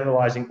 I'm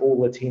generalizing all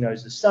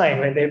Latinos the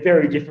same, and they're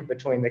very different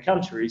between the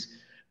countries.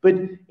 But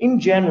in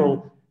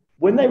general,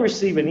 when they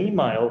receive an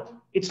email,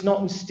 it's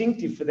not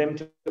instinctive for them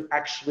to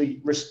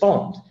actually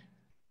respond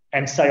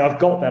and say, I've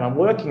got that, I'm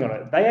working on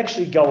it. They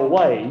actually go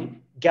away,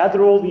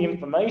 gather all the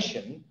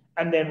information,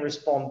 and then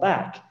respond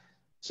back.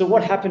 So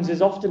what happens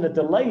is often a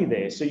delay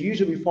there. So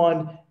usually we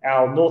find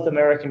our North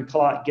American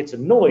client gets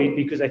annoyed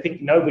because they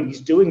think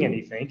nobody's doing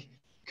anything.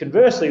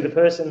 Conversely, the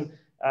person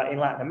in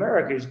Latin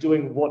America is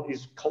doing what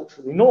is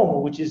culturally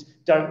normal, which is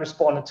don't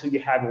respond until you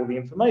have all the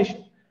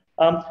information.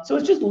 So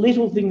it's just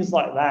little things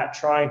like that,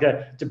 trying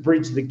to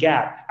bridge the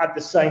gap at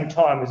the same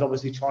time as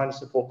obviously trying to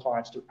support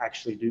clients to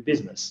actually do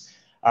business.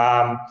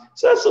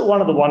 So that's one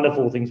of the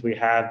wonderful things we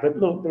have. But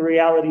look, the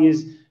reality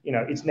is, you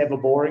know, it's never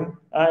boring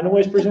and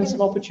always presents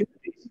some opportunities.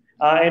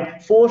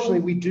 And fortunately,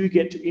 we do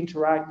get to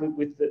interact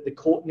with the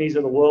Courtneys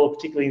of the world,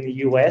 particularly in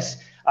the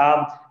US.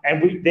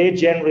 And they're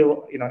generally,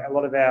 a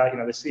lot of our,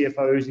 the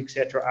CFOs,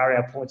 etc., are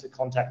our points of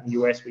contact in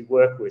the US we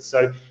work with.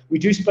 So we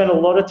do spend a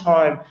lot of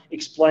time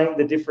explaining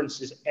the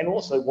differences and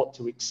also what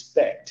to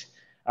expect.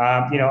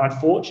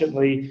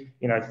 Unfortunately,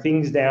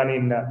 things down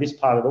in this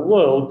part of the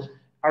world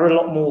are a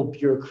lot more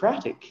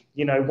bureaucratic.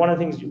 One of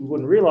the things you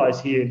wouldn't realize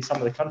here in some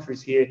of the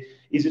countries here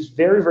is it's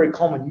very, very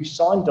common. You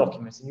sign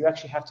documents and you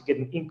actually have to get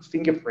an ink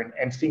fingerprint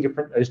and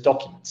fingerprint those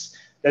documents.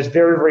 That's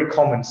very, very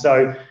common.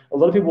 So a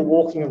lot of people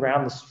walking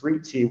around the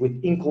streets here with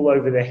ink all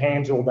over their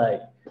hands all day.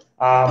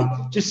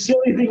 Just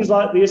silly things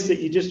like this that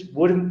you just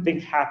wouldn't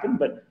think happen,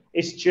 but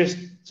it's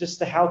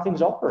just how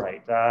things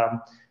operate.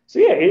 So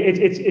yeah,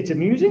 it's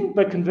amusing,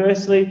 but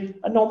conversely,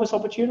 enormous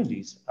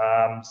opportunities.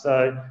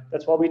 So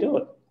that's why we do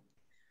it.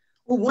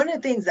 Well, one of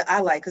the things that I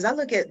like, because I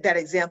look at that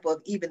example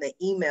of even the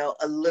email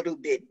a little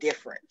bit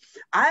different.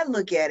 I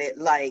look at it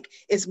like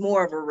it's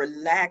more of a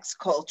relaxed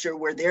culture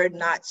where they're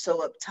not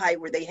so uptight,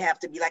 where they have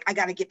to be like, I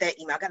got to get that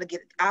email. I got to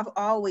get it. I've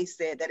always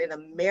said that in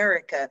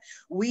America,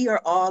 we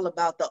are all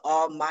about the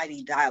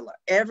almighty dollar.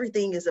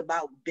 Everything is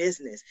about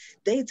business.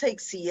 They take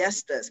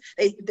siestas.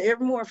 They're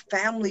more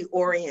family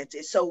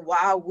oriented. So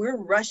while we're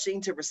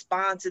rushing to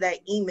respond to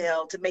that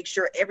email to make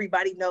sure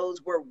everybody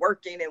knows we're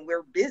working and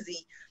we're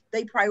busy,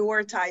 they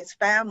prioritize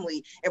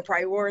family and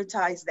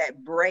prioritize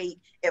that break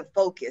and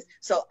focus.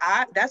 So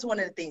that's one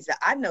of the things that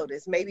I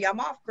noticed. Maybe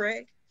I'm off,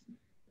 Craig.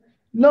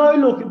 No,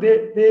 look,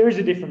 there is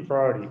a different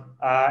priority.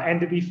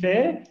 And to be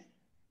fair,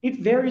 it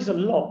varies a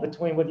lot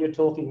between whether you're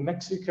talking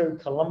Mexico,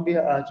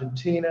 Colombia,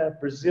 Argentina,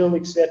 Brazil,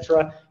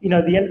 etc.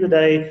 At the end of the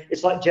day,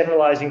 it's like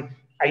generalizing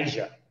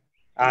Asia.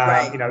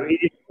 Right.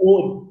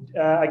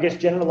 I guess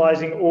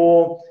generalizing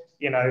all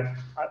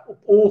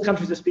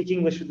countries that speak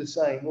English are the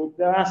same. Well,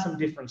 there are some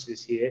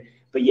differences here.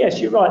 But yes,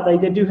 you're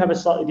right. They do have a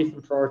slightly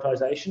different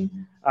prioritization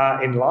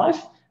in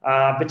life,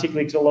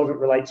 particularly because a lot of it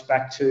relates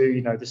back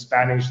to, the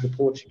Spanish, the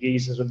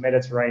Portuguese, and the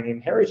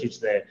Mediterranean heritage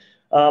there.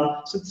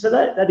 So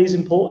that is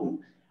important.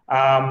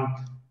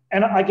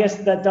 And I guess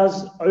that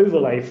does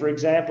overlay. For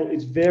example,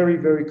 it's very,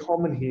 very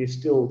common here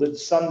still that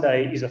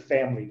Sunday is a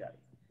family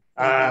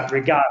day,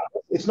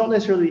 regardless. It's not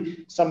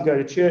necessarily some go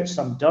to church,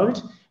 some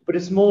don't. But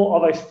it's more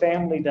of a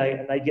family day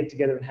and they get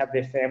together and have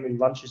their family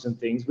lunches and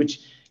things,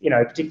 which,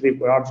 particularly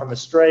where I'm from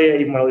Australia,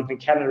 even when I lived in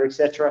Canada,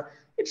 etc.,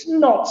 it's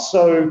not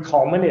so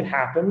common. It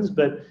happens,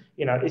 but,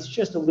 it's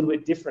just a little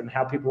bit different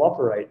how people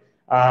operate.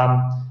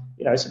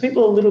 So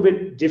people are a little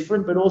bit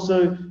different, but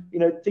also,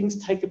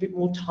 things take a bit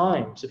more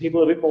time. So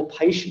people are a bit more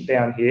patient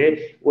down here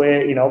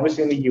where,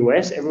 obviously in the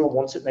US, everyone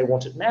wants it and they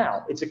want it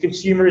now. It's a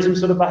consumerism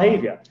sort of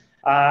behavior,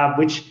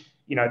 which,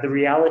 the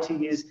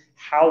reality is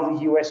how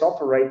the US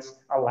operates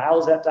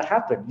allows that to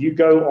happen. You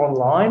go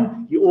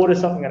online, you order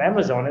something on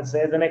Amazon, it's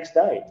there the next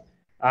day.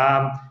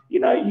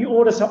 You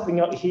order something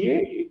out here,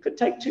 it could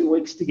take 2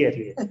 weeks to get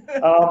here.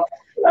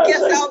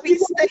 Guess I'll be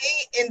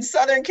staying in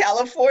Southern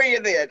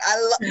California then.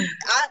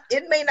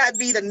 It may not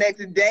be the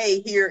next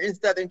day here in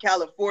Southern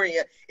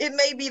California. It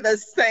may be the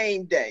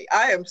same day.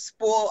 I am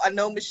spoiled. I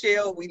know,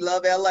 Michelle, we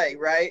love LA,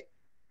 right?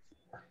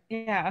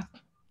 Yeah,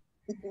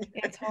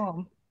 it's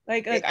home.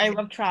 Like I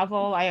love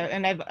travel.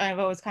 I've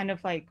always kind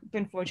of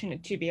been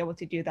fortunate to be able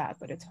to do that,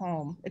 but it's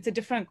home. It's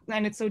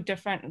it's so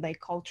different,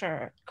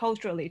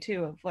 culturally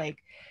too, of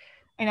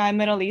I'm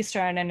Middle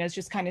Eastern, and it's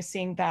just kind of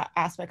seeing that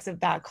aspects of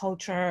that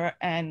culture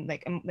and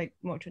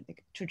more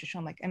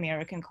traditional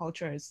American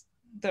cultures.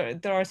 There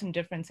are some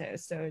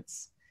differences. So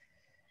it's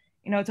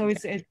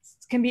it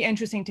can be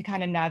interesting to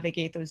kind of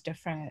navigate those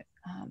different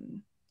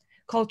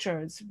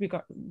cultures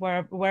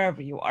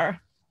wherever you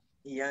are.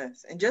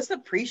 Yes, and just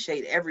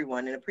appreciate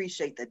everyone and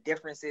appreciate the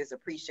differences,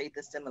 appreciate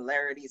the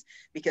similarities,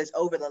 because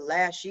over the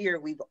last year,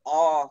 we've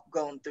all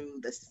gone through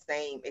the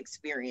same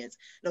experience,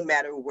 no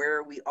matter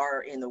where we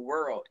are in the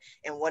world.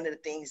 And one of the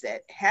things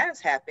that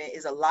has happened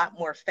is a lot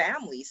more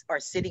families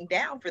are sitting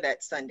down for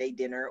that Sunday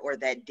dinner or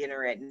that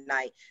dinner at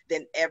night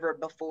than ever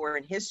before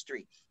in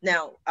history.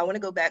 Now, I want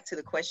to go back to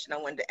the question I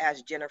wanted to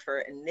ask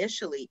Jennifer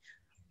initially,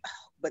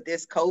 but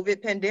this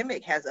COVID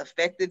pandemic has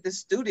affected the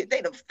student.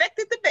 They've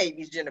affected the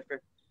babies,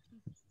 Jennifer.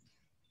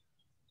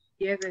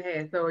 Yes, it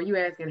has. So are you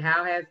asking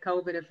how has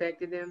COVID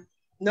affected them?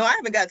 No, I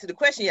haven't got to the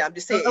question yet. I'm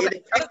just saying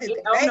it affected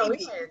the baby.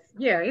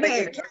 No, it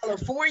has. In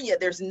California,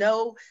 there's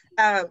no,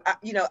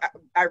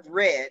 I've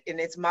read, and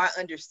it's my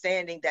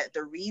understanding that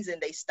the reason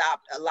they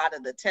stopped a lot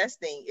of the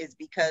testing is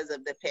because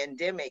of the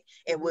pandemic.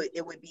 It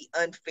would be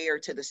unfair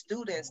to the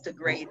students to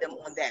grade them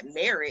on that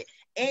merit,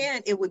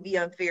 and it would be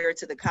unfair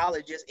to the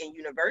colleges and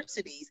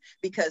universities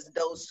because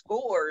those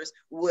scores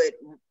would,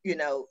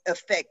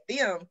 affect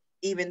them,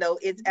 even though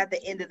it's at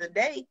the end of the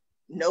day,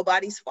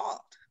 nobody's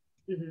fault.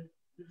 Mm-hmm.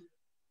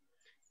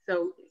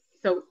 So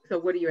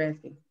what are you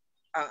asking?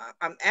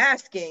 I'm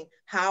asking,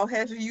 how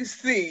have you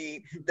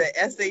seen the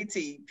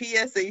SAT,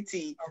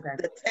 PSAT,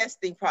 the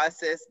testing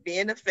process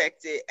being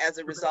affected as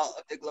a result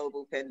of the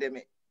global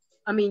pandemic?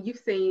 I mean,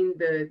 you've seen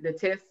the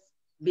tests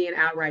being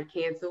outright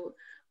canceled,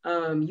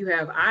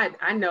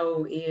 I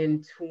know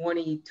in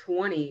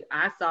 2020,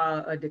 I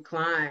saw a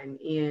decline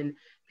in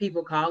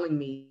people calling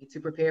me to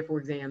prepare for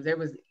exams. There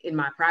was in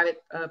my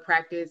private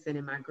practice and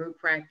in my group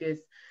practice,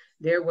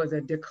 there was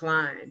a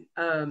decline.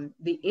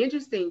 The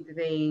interesting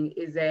thing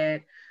is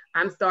that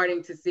I'm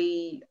starting to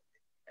see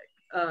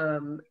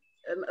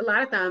a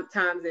lot of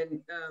times,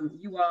 and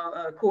you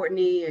all,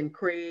 Courtney and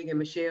Craig and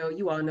Michelle,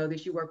 you all know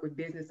this, you work with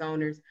business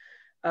owners.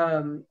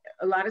 A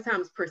lot of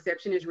times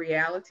perception is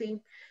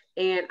reality.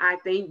 And I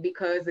think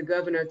because the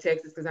governor of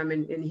Texas, because I'm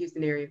in the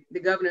Houston area, the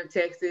governor of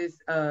Texas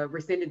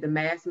rescinded the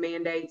mask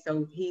mandate.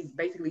 So he's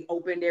basically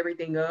opened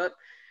everything up.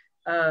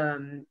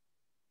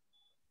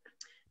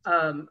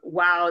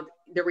 While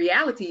the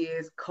reality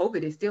is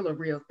COVID is still a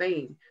real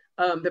thing.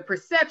 The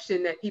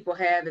perception that people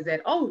have is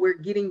that, oh, we're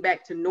getting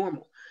back to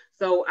normal.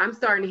 So I'm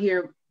starting to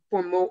hear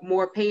from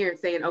more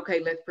parents saying, okay,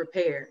 let's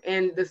prepare.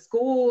 And the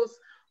schools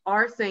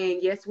are saying,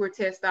 yes, we're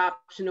test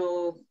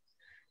optional.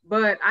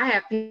 But I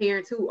have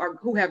parents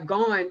who have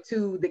gone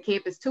to the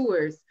campus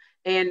tours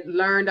and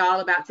learned all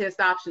about test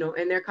optional,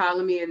 and they're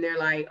calling me and they're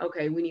like,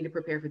 okay, we need to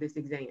prepare for this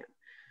exam.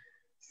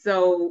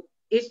 So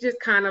it's just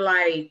kind of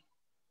like,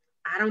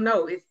 I don't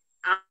know.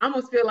 I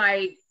almost feel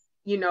like,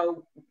 you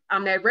know,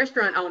 I'm that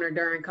restaurant owner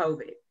during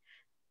COVID,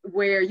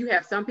 where you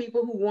have some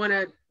people who want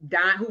to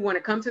dine, who want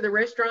to come to the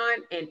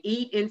restaurant and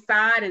eat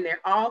inside, and they're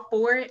all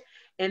for it.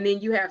 And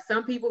then you have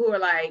some people who are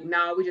like,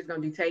 no, we're just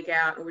going to do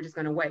takeout and we're just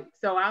going to wait.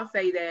 So I'll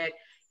say that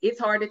it's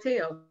hard to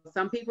tell.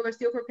 Some people are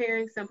still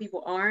preparing, some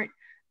people aren't.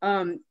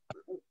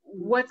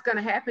 What's going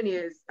to happen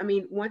is, I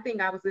mean, one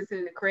thing, I was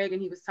listening to Craig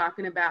and he was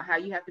talking about how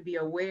you have to be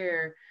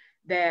aware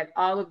that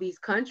all of these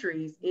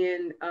countries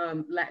in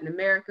Latin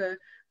America,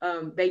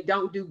 they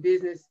don't do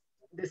business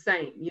the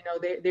same. You know,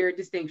 there are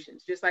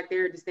distinctions, just like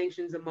there are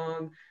distinctions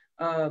among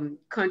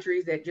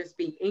countries that just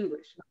speak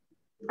English,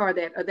 or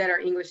that are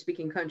English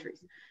speaking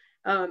countries.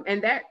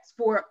 And that's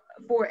for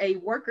a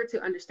worker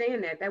to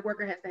understand that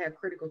worker has to have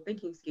critical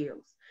thinking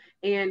skills.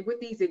 And with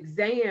these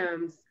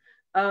exams,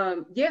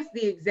 yes,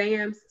 the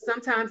exams,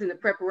 sometimes in the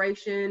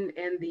preparation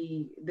and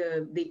the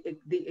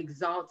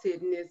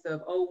exaltedness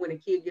of, oh, when a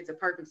kid gets a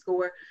perfect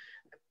score,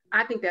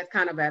 I think that's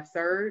kind of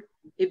absurd.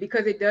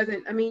 Because it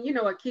doesn't, I mean, you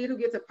know, a kid who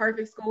gets a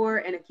perfect score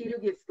and a kid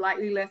who gets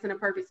slightly less than a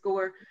perfect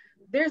score,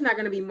 there's not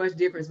going to be much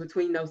difference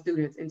between those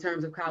students in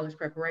terms of college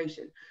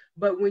preparation.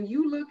 But when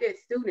you look at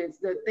students,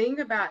 the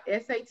thing about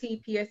SAT,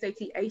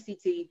 PSAT,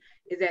 ACT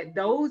is that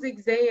those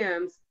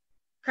exams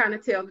kind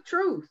of tell the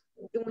truth.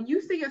 And when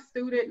you see a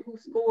student who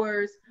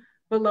scores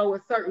below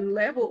a certain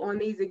level on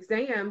these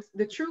exams,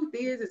 the truth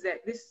is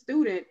that this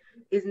student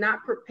is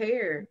not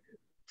prepared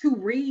to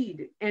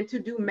read and to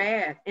do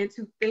math and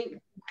to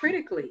think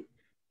critically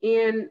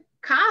in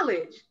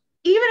college,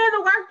 even in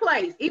the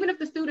workplace, even if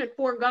the student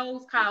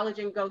forgoes college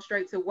and goes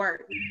straight to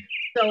work.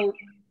 So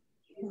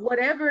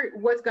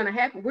what's going to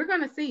happen, we're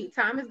going to see,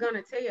 time is going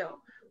to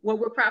tell. What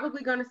we're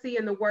probably going to see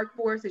in the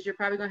workforce is you're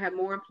probably going to have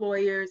more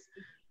employers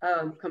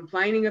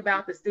complaining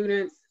about the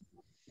students'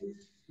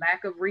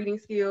 lack of reading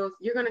skills.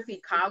 You're going to see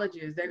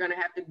colleges, they're going to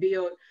have to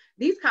build,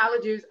 these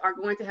colleges are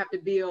going to have to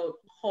build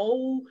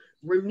whole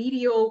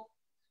remedial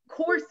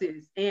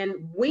courses and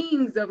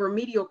wings of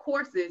remedial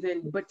courses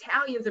and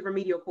battalions of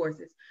remedial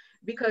courses,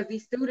 because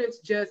these students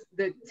just,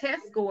 the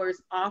test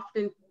scores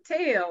often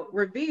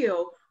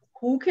reveal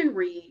who can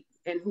read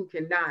and who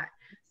cannot.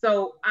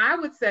 So I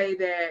would say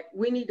that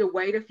we need to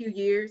wait a few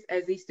years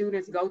as these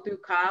students go through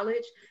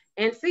college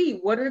and see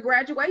what are the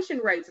graduation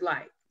rates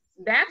like.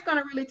 That's going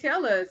to really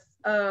tell us,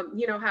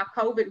 you know, how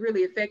COVID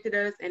really affected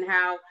us and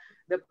how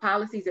the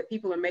policies that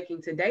people are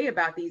making today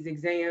about these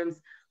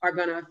exams are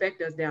going to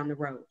affect us down the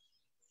road.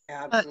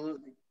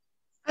 Absolutely.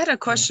 I had a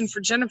question for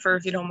Jennifer,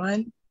 if you don't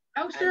mind.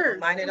 Oh, sure. I don't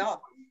mind at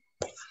all.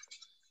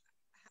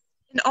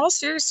 In all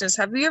seriousness,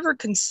 have you ever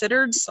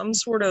considered some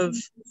sort of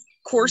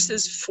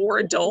courses for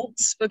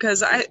adults?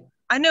 Because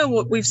I know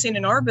what we've seen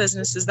in our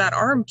business is that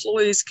our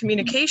employees'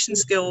 communication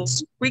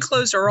skills, we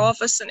closed our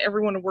office and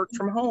everyone to work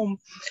from home.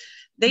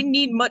 They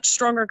need much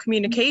stronger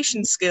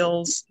communication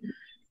skills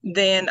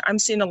than I'm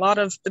seeing a lot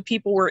of the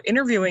people we're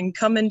interviewing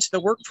come into the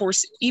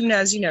workforce, even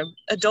as, you know,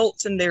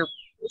 adults in their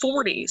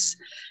 40s.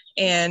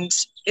 And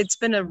it's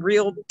been a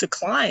real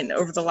decline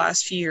over the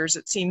last few years,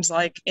 it seems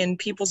like, in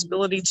people's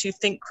ability to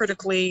think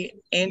critically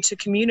and to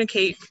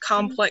communicate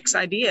complex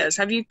ideas.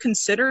 Have you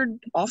considered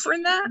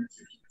offering that?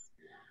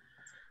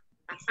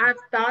 I've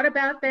thought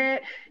about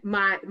that.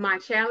 My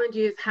challenge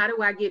is, how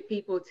do I get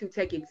people to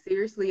take it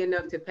seriously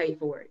enough to pay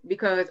for it?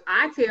 Because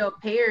I tell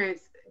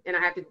parents, and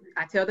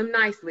I tell them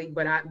nicely,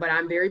 but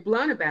I'm very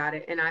blunt about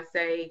it. And I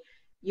say,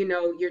 you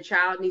know, your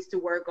child needs to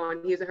work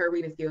on his or her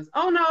reading skills.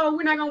 Oh no,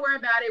 we're not gonna worry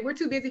about it. We're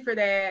too busy for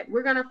that.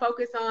 We're gonna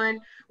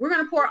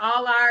pour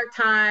all our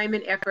time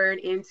and effort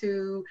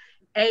into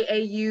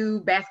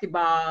AAU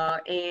basketball,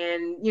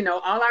 and, you know,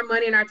 all our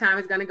money and our time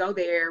is gonna go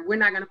there. We're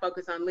not gonna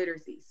focus on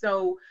literacy.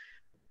 So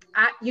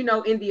you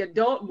know, in the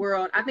adult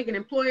world, I think an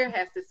employer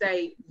has to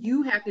say,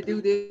 you have to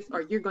do this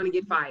or you're gonna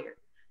get fired.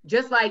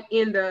 Just like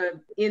in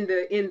the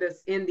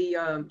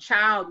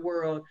child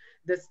world,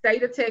 the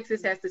state of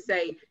Texas has to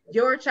say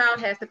your child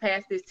has to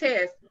pass this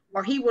test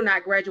or he will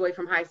not graduate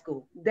from high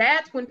school.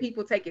 That's when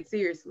people take it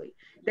seriously.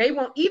 They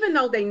won't, even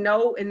though they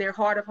know in their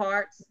heart of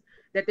hearts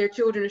that their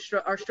children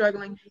are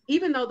struggling,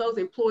 even though those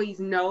employees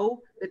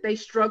know that they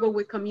struggle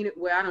with community.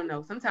 Well, I don't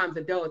know. Sometimes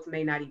adults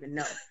may not even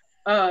know.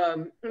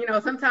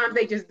 Sometimes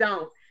they just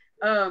don't.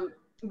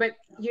 But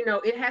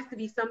it has to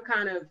be some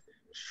kind of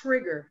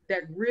trigger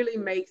that really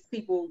makes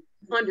people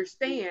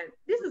understand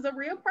this is a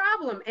real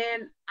problem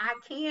and I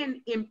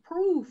can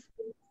improve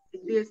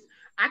this.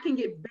 I can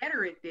get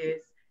better at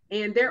this.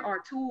 And there are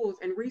tools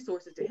and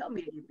resources to help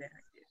me to get better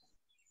at this.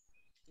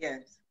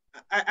 Yes,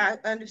 I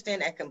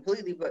understand that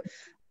completely, but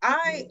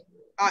I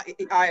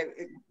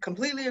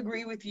completely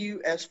agree with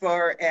you as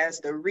far as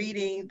the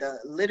reading, the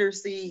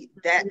literacy,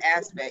 that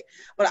aspect.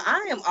 But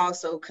I am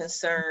also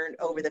concerned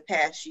over the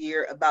past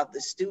year about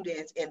the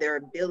students and their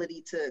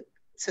ability to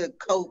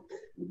cope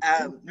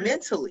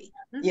mentally.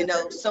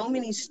 So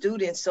many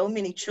students, so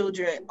many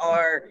children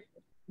are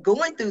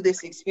going through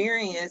this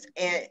experience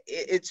and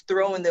it's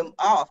throwing them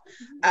off.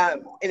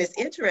 And it's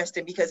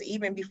interesting because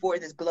even before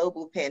this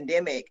global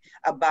pandemic,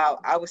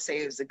 I would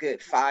say it was a good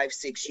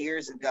 5-6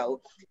 years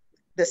ago,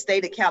 the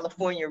state of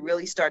California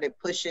really started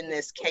pushing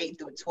this K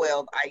through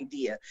 12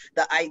 idea,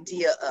 the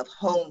idea of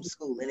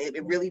homeschooling.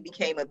 It really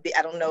became a big,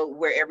 I don't know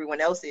where everyone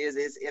else is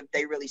if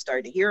they really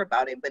started to hear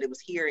about it, but it was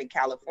here in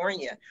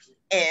California.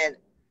 And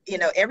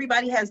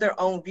everybody has their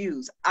own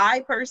views.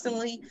 I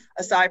personally,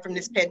 aside from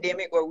this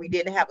pandemic where we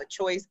didn't have a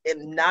choice,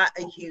 am not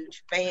a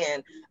huge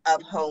fan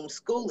of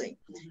homeschooling.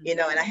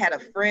 And I had a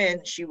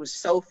friend, she was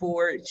so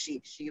for it.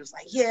 She was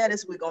like, yeah,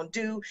 this is what we're going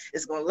to do.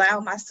 It's going to allow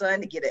my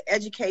son to get an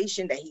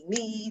education that he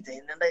needs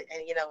and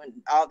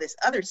all this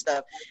other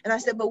stuff. And I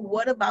said, but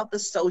what about the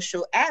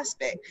social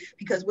aspect?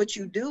 Because what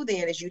you do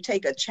then is you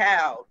take a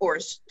child or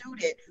a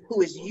student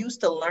who is used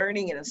to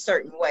learning in a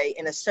certain way,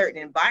 in a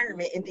certain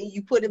environment, and then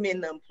you put them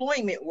in the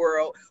employment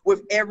world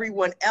with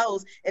everyone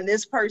else, and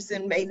this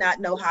person may not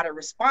know how to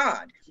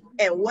respond.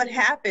 And what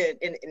happened,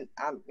 and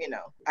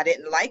I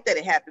didn't like that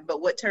it happened,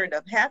 but what turned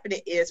up happening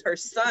is her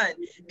son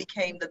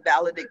became the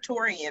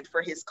valedictorian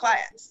for his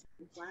class.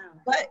 Wow.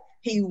 But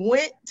he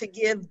went to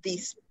give the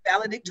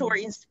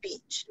valedictorian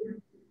speech,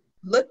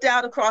 looked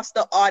out across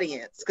the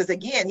audience, because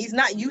again, he's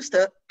not used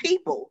to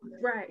people,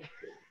 right?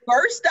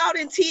 Burst out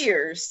in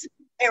tears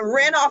and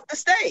ran off the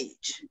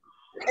stage.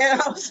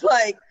 And I was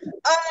like,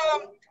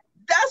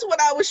 that's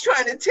what I was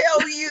trying to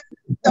tell you,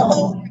 the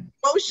whole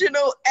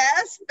emotional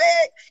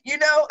aspect.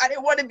 I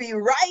didn't want to be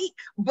right,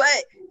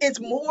 but it's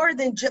more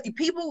than just,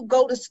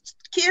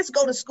 kids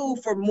go to school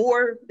for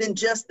more than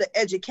just the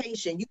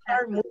education. You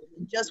learn more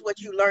than just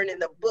what you learn in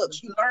the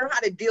books. You learn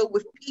how to deal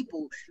with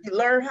people. You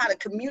learn how to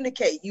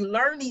communicate. You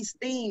learn these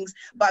things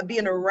by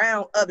being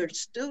around other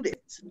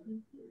students.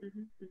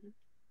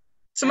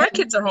 So my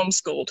kids are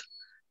homeschooled.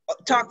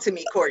 Talk to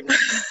me, Courtney.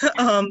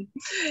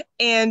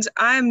 And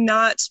I'm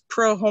not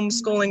pro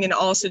homeschooling in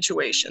all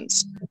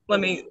situations. Let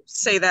me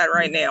say that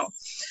right now.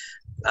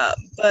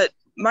 But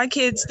my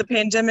kids, the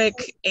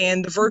pandemic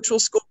and the virtual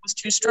school was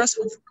too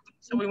stressful for them,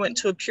 so we went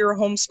to a pure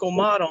homeschool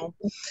model.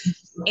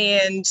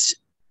 And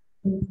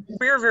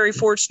we're very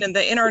fortunate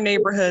that in our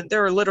neighborhood,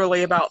 there are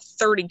literally about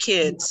 30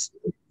 kids,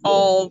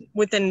 all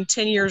within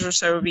 10 years or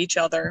so of each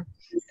other.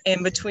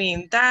 And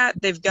between that,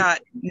 they've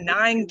got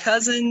 9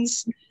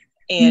 cousins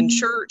and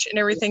church and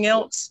everything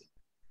else.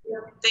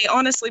 They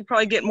honestly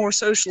probably get more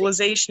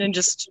socialization and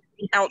just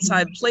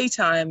outside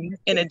playtime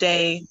in a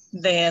day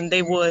than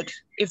they would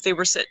if they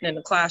were sitting in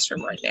a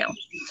classroom right now.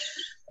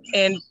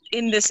 And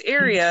in this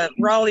area,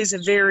 Raleigh's a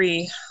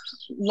very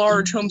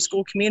large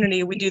homeschool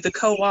community. We do the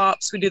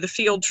co-ops, we do the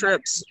field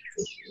trips,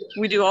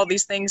 we do all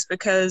these things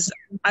because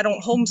I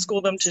don't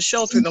homeschool them to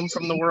shelter them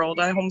from the world.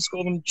 I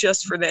homeschool them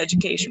just for the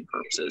education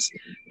purposes.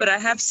 But I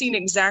have seen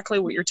exactly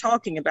what you're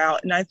talking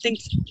about, and I think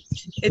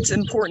it's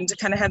important to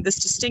kind of have this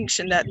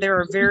distinction that there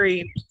are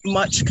very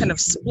much kind of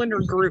splinter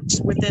groups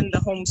within the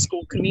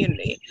homeschool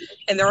community.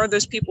 And there are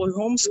those people who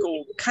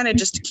homeschool kind of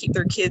just to keep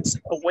their kids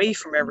away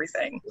from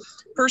everything.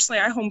 Personally,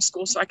 I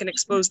homeschool so I can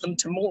expose them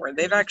to more.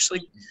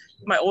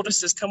 My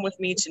oldest has come with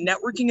me to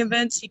networking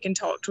events. He can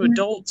talk to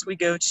adults. We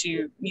go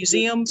to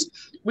museums.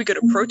 We go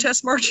to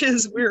protest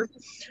marches.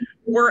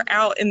 We're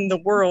out in the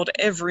world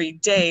every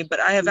day, but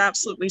I have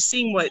absolutely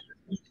seen what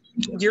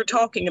you're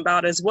talking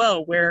about as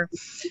well, where,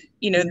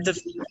 the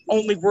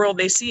only world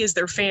they see is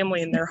their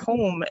family and their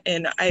home.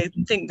 And I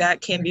think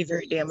that can be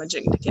very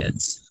damaging to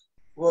kids.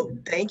 Well,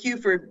 thank you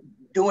for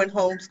doing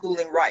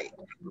homeschooling right.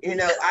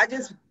 I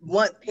just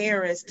want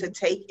parents to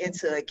take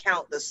into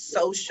account the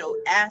social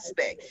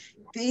aspect.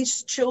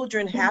 These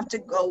children have to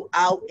go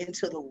out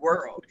into the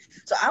world.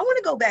 So I want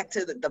to go back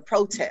to the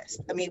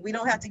protest. I mean, we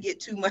don't have to get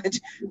too much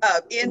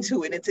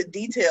into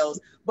details,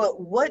 but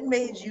what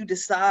made you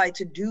decide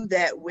to do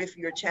that with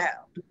your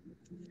child?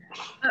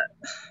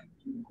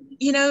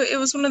 It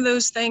was one of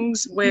those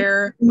things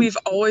where we've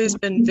always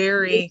been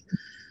very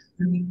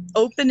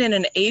open in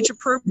an age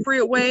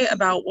appropriate way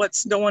about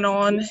what's going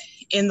on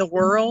in the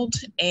world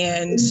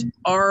and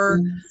our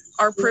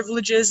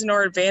privileges and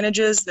our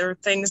advantages. There are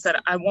things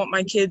that I want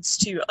my kids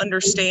to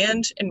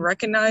understand and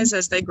recognize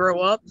as they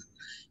grow up,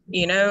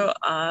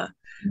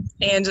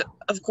 and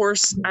of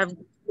course I've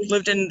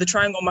lived in the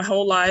Triangle my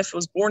whole life,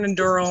 was born in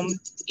Durham.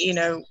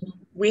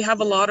 We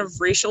have a lot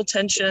of racial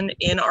tension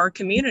in our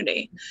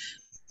community.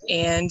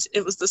 And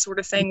it was the sort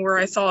of thing where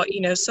I thought,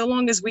 so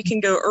long as we can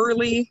go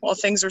early while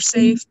things are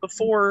safe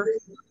before,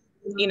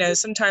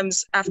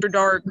 sometimes after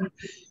dark,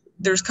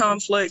 there's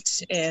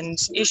conflict and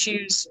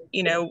issues,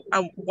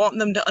 I want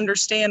them to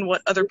understand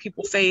what other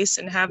people face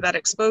and have that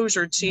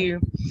exposure to,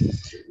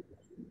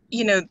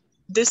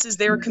 this is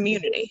their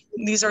community.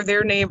 These are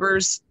their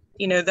neighbors,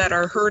 that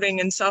are hurting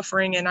and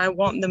suffering. And I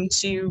want them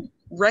to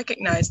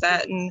recognize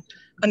that and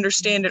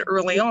understand it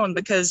early on,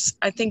 because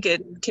I think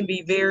it can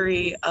be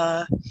very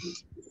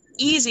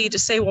easy to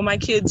say, well, my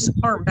kids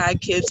aren't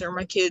bad kids or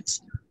my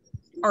kids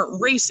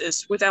aren't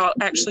racist, without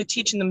actually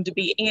teaching them to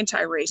be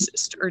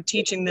anti-racist or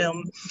teaching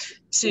them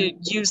to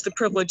use the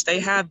privilege they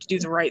have to do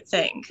the right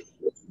thing.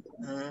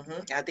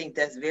 I think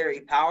that's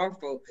very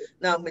powerful.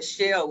 Now,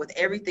 Michelle, with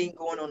everything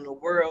going on in the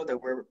world, there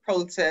were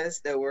protests,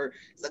 there was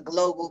a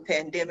global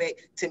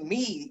pandemic. To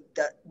me,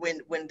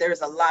 when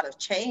there's a lot of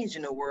change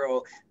in the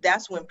world,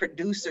 that's when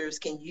producers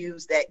can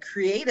use that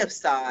creative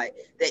side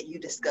that you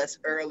discussed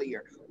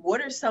earlier. What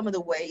are some of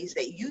the ways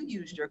that you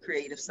used your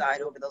creative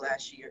side over the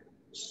last year?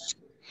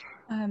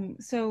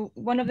 So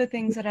one of the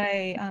things that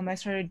I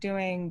started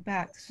doing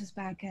this was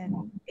back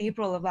in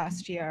April of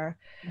last year,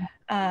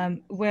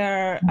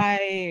 where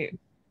I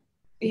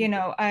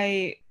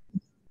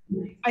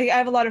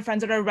have a lot of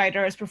friends that are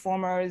writers,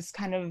 performers,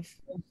 kind of,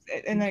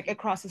 and like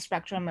across the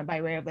spectrum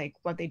by way of like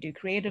what they do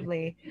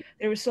creatively.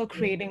 They were still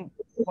creating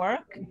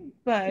work,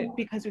 but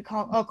because we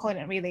all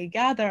couldn't really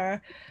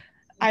gather,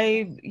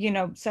 I,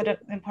 set up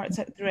in part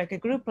through like a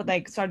group, but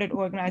like started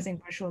organizing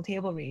virtual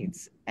table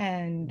reads,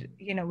 and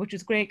which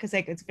is great because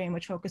like it's very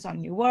much focused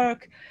on new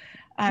work,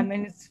 and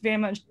it's very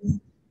much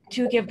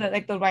to give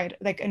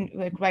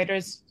the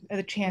writers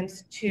the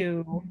chance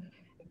to,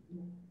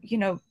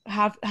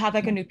 have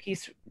like a new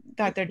piece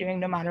that they're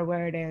doing no matter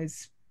where it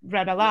is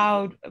read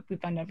aloud.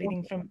 We've done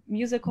everything from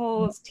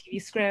musicals,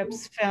 TV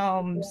scripts,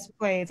 films,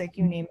 plays, like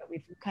you name it.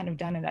 We've kind of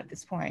done it at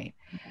this point,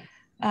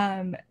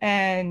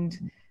 and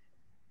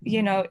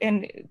it's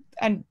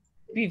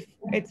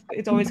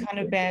always kind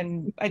of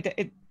been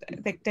like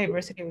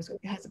diversity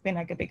has been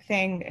like a big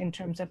thing in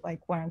terms of like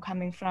where I'm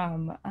coming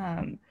from,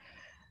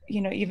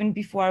 even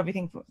before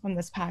everything from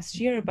this past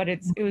year. But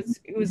it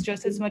was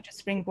just as much a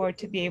springboard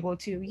to be able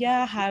to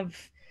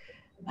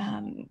have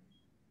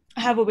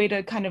a way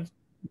to kind of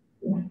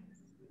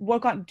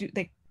work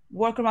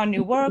around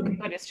new work,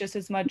 but it's just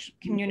as much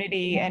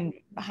community and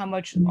how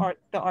much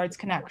the arts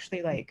can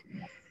actually like.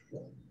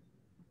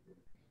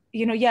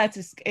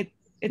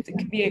 It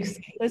can be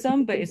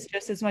escapism, but it's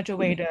just as much a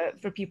way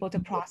for people to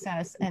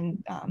process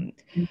and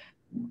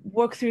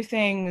work through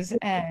things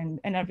and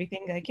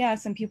everything. Like,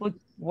 some people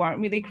weren't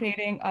really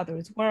creating,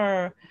 others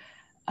were,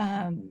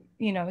 so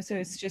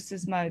it's just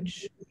as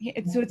much.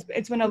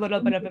 It's been a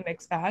little bit of a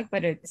mixed bag,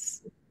 but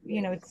that's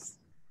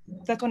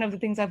one of the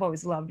things I've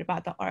always loved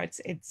about the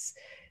arts. It's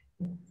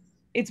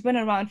been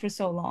around for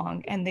so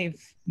long, and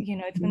it's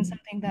been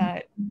something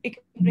that it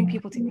can bring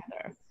people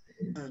together.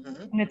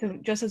 And it's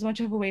just as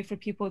much of a way for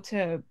people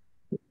to,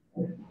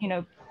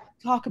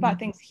 talk about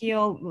things,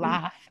 heal,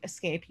 laugh,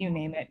 escape, you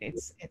name it.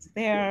 It's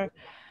there,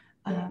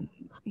 and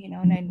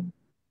then,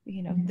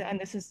 and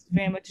this is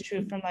very much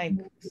true from like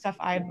stuff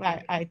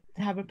I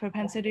have a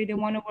propensity to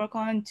want to work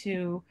on,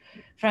 to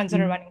friends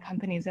that are running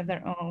companies of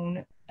their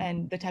own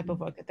and the type of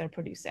work that they're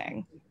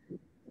producing.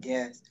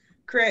 Yes.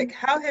 Craig,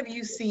 how have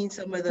you seen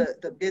some of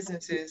the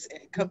businesses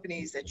and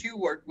companies that you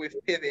work with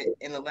pivot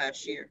in the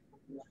last year?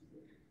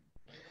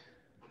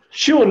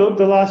 Sure. Look,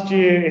 the last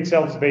year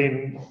itself has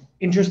been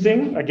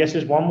interesting, I guess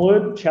is one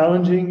word.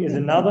 Challenging is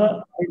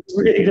another. It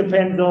really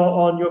depends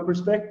on your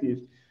perspective.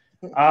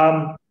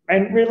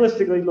 And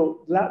realistically,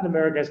 look, Latin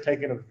America has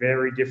taken a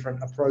very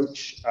different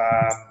approach,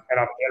 and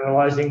I'm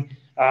generalizing,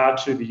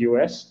 to the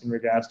US in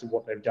regards to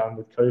what they've done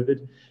with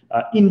COVID.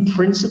 In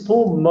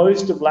principle,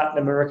 most of Latin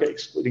America,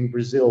 excluding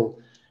Brazil,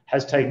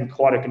 has taken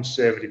quite a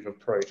conservative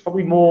approach,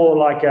 probably more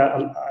like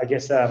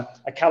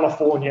a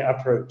California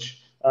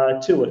approach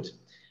to it.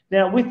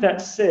 Now, with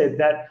that said,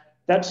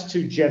 that's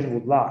to general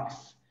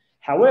life.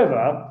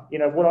 However,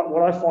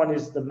 what I find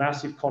is the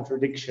massive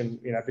contradiction,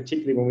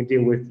 particularly when we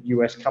deal with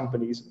US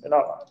companies,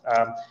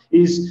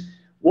 is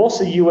whilst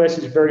the US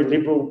is very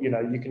liberal,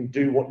 you can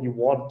do what you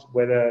want,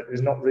 whether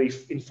there's not really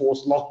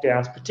enforced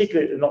lockdowns,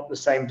 particularly not the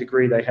same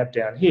degree they have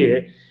down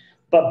here.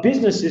 But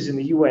businesses in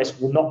the US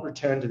will not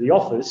return to the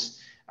office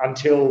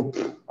until,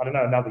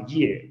 another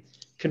year.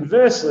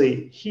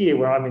 Conversely, here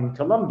where I'm in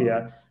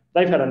Colombia,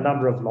 they've had a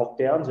number of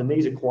lockdowns, and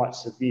these are quite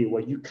severe,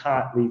 where you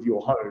can't leave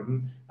your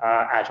home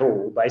at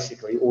all,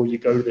 basically, or you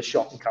go to the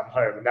shop and come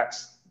home, and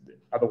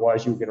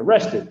otherwise you'll get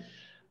arrested.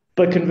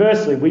 But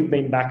conversely, we've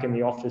been back in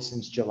the office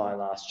since July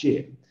last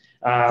year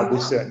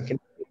with certain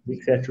conditions,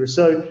 etc.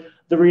 So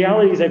the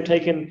reality is they've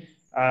taken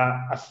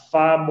a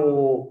far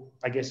more,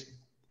 I guess,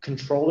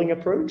 controlling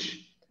approach.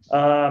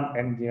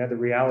 And the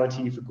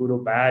reality, for good or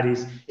bad,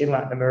 is in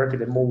Latin America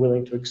they're more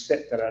willing to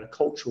accept that at a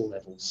cultural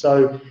level.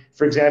 So,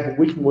 for example,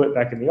 we can work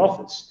back in the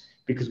office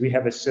because we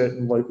have a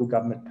certain local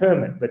government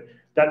permit, but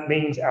that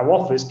means our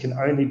office can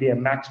only be a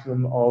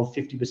maximum of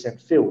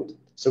 50% filled.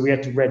 So we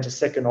have to rent a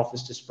second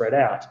office to spread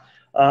out.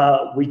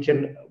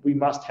 We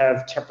must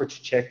have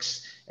temperature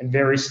checks and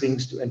various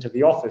things to enter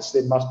the office.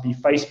 There must be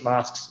face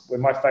masks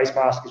when my face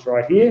mask is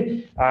right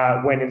here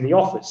when in the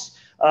office,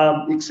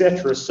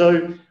 etc.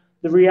 So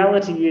the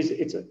reality is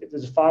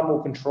there's far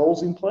more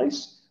controls in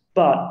place,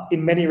 but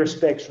in many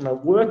respects from a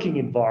working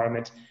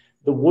environment,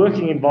 the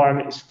working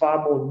environment is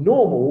far more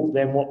normal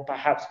than what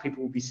perhaps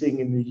people will be seeing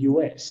in the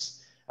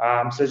US.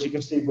 So as you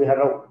can see, we have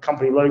a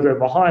company logo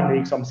behind me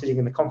because I'm sitting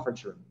in the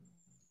conference room.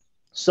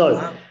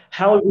 So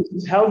how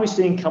are we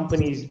seeing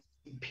companies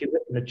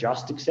pivot and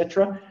adjust,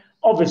 etc.?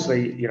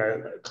 Obviously,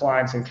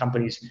 clients and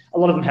companies, a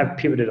lot of them have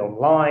pivoted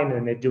online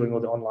and they're doing all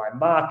the online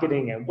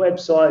marketing and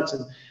websites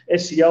and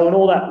SEO and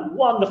all that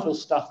wonderful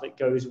stuff that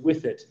goes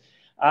with it.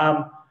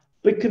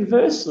 But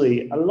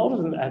conversely, a lot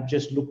of them have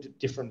just looked at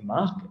different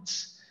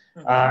markets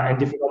and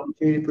different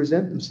opportunities to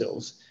present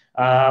themselves.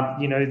 At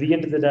the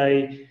end of the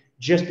day,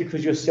 just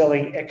because you're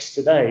selling X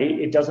today,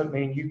 it doesn't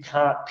mean you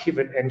can't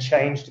pivot and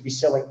change to be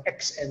selling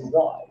X and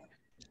Y.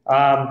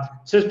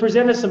 So it's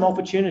presented some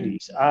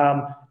opportunities,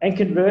 and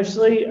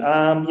conversely,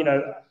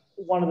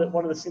 one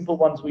of the simple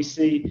ones we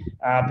see,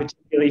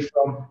 particularly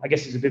from, I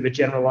guess, it's a bit of a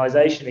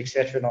generalization,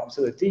 etc. Not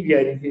sort of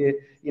deviating here.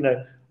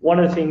 One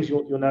of the things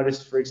you'll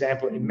notice, for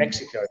example, in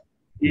Mexico,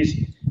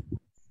 is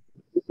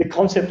the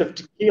concept of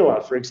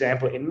tequila, for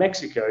example, in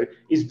Mexico,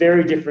 is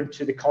very different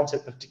to the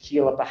concept of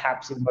tequila,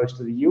 perhaps in most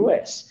of the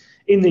US.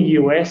 In the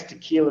US,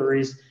 tequila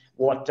is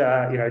what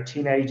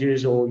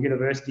teenagers or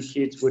university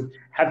kids would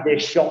have their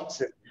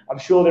shots at. I'm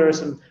sure there are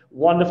some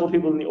wonderful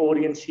people in the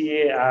audience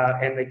here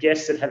and the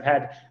guests that have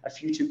had a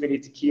few too many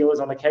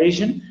tequilas on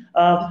occasion,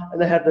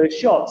 and they have those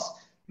shots.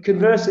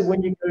 Conversely,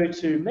 when you go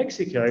to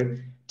Mexico,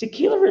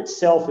 tequila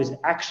itself is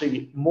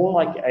actually more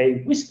like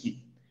a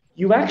whiskey.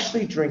 You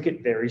actually drink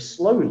it very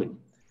slowly,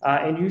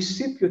 and you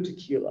sip your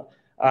tequila.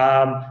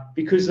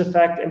 Because the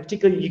fact, and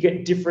particularly you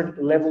get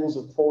different levels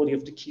of quality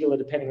of tequila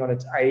depending on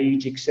its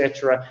age,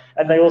 etc.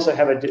 And they also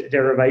have a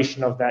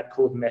derivation of that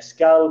called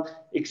mezcal,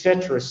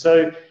 etc.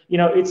 So,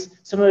 it's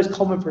some of those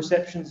common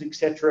perceptions,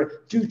 etc.,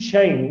 do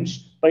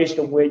change based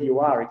on where you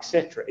are,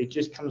 etc. It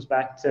just comes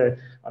back to,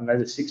 I don't know,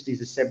 the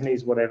 60s or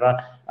 70s, whatever.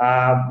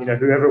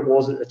 Whoever it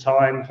was at the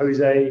time,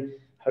 Jose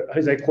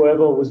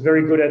Cuervo was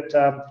very good at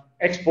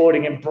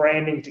exporting and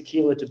branding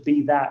tequila to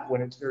be that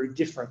when it's very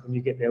different when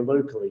you get there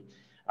locally.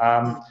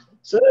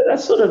 So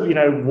that's sort of,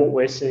 what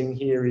we're seeing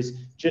here is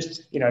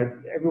just,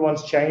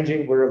 everyone's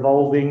changing, we're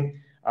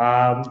evolving.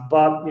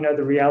 But,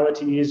 the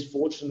reality is,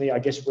 fortunately, I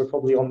guess we're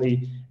probably on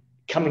the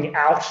coming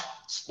out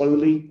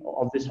slowly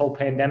of this whole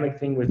pandemic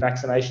thing with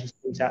vaccinations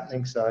things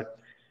happening. So,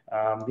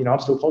 I'm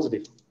still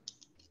positive.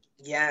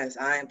 Yes,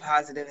 I am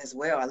positive as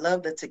well. I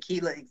love the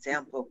tequila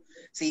example.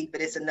 See,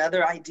 but it's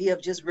another idea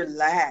of just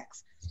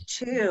relax,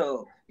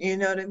 chill. You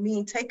know what I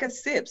mean? Take a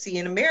sip. See,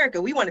 in America,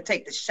 we want to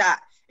take the shot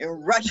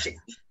and rush it.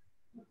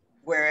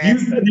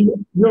 Whereas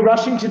you're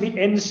rushing to the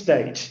end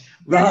stage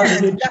rather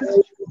than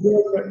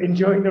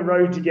enjoying the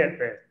road to get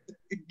there.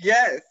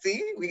 Yes,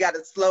 see, we got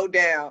to slow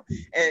down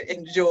and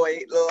enjoy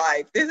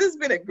life. This has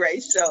been a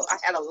great show. I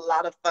had a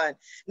lot of fun.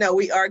 Now,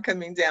 we are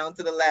coming down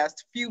to the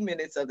last few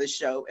minutes of the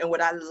show. And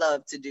what I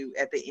love to do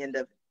at the end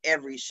of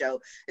every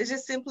show is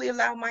just simply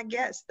allow my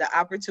guests the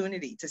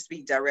opportunity to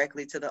speak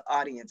directly to the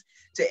audience,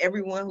 to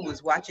everyone who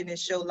is watching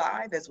this show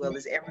live, as well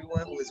as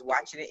everyone who is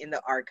watching it in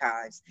the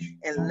archives,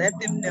 and let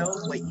them know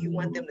what you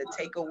want them to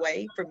take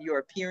away from your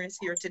appearance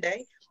here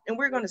today. And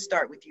we're going to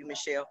start with you,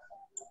 Michelle.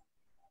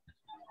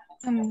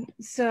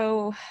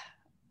 So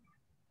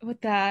with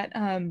that,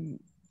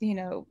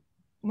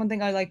 one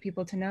thing I'd like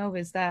people to know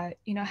is that,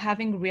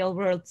 having real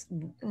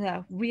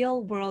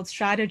world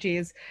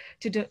strategies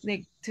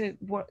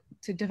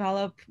to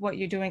develop what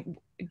you're doing,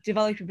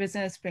 develop your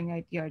business,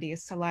 bring your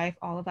ideas to life,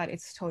 all of that,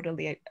 it's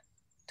totally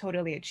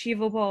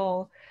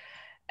achievable.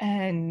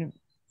 And,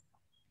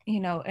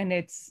 and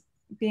it's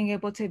being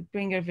able to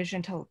bring your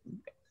vision to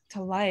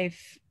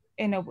life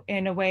in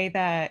a way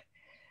that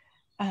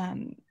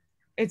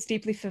it's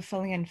deeply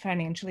fulfilling and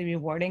financially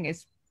rewarding.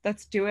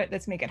 Let's do it.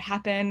 Let's make it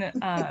happen.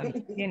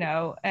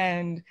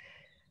 And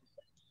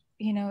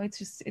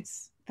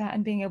it's that,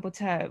 and being able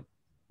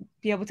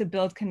to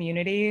build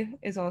community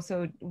is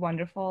also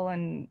wonderful.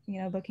 And,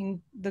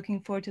 looking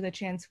forward to the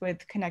chance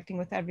with connecting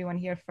with everyone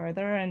here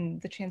further and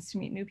the chance to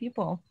meet new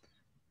people.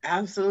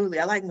 Absolutely.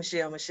 I like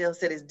Michelle. Michelle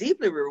said it's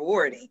deeply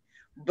rewarding,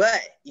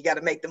 but you got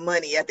to make the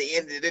money at the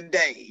end of the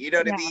day. You know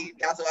what I mean?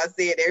 That's what I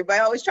said. Everybody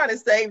always trying to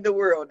save the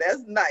world.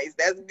 That's nice.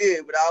 That's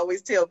good. But I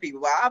always tell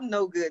people, well, I'm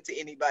no good to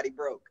anybody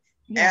broke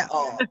at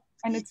all.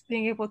 And it's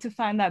being able to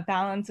find that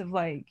balance of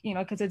like, you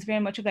know, because it's very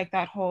much like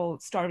that whole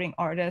starving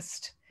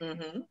artist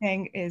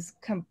thing is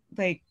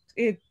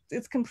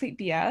it's complete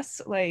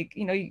BS. Like,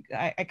 you know,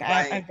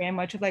 I'm very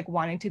much of like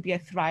wanting to be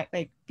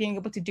like being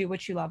able to do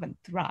what you love and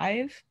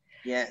thrive.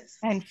 Yes.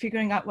 And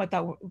figuring out what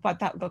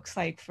that looks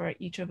like for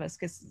each of us,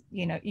 because,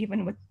 you know,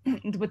 even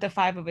with the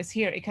five of us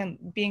here, it can,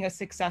 being a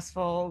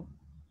successful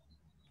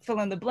fill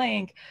in the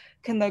blank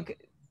can look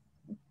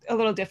a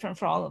little different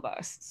for all of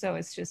us. So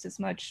it's just as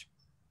much,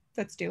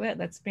 let's do it.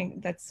 Let's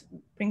bring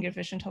your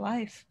vision to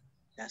life.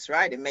 That's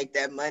right. And make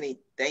that money.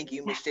 Thank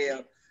you,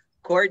 Michelle.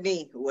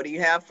 Courtney, what do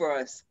you have for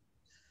us?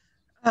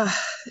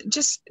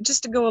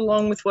 Just to go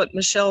along with what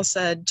Michelle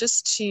said,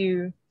 just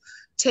to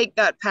take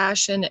that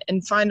passion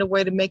and find a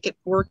way to make it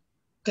work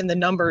in the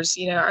numbers.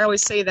 You know, I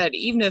always say that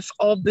even if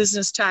all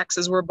business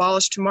taxes were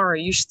abolished tomorrow,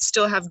 you should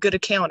still have good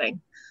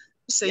accounting.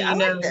 So you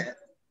know, like that.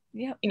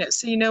 Yeah. You know,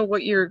 so you know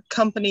what your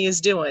company is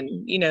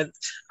doing. You know,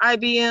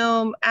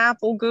 IBM,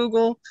 Apple,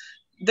 Google,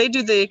 they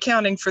do the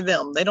accounting for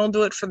them. They don't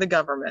do it for the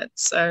government.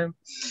 So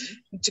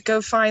to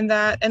go find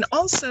that, and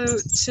also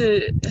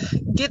to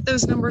get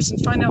those numbers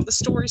and find out the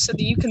story so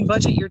that you can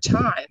budget your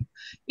time.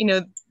 You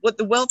know, what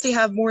the wealthy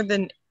have more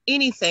than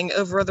anything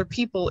over other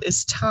people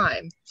is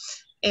time,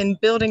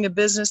 and building a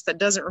business that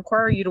doesn't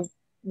require you to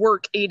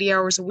work 80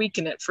 hours a week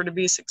in it for to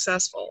be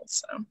successful.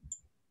 So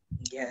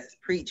yes,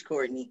 preach,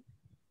 Courtney.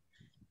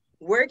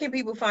 Where can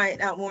people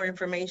find out more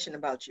information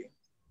about you?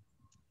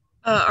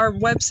 Our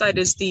website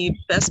is the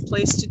best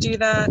place to do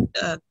that,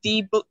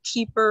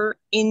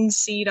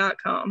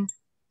 thebookkeepernc.com.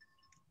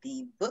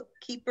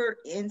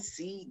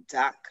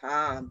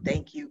 Thebookkeepernc.com.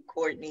 Thank you,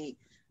 Courtney.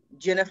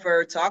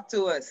 Jennifer, talk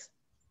to us.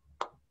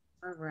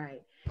 All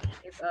right.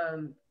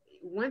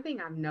 One thing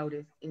I've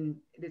noticed in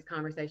this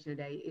conversation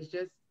today is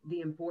just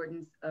the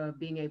importance of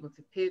being able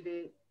to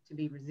pivot, to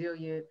be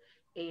resilient.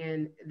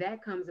 And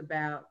that comes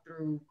about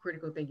through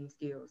critical thinking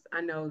skills.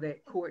 I know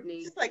that Courtney.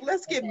 It's like,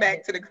 let's get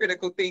back to the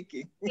critical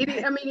thinking. It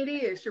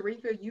is.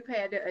 Sharifa, you've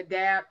had to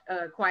adapt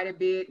quite a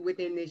bit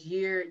within this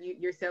year.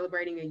 You're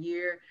celebrating a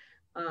year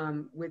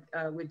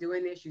with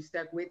doing this. You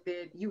stuck with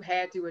it. You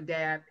had to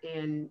adapt,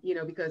 and you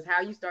know, because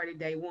how you started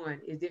day one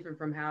is different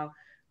from how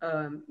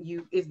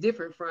is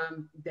different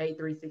from day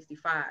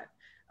 365.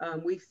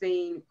 We've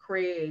seen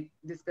Craig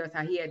discuss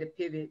how he had to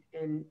pivot,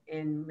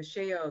 and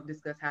Michelle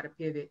discuss how to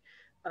pivot.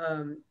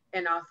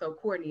 And also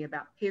Courtney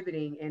about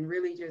pivoting and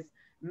really just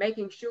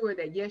making sure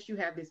that, yes, you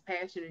have this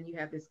passion and you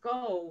have this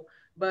goal,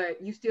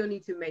 but you still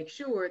need to make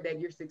sure that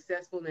you're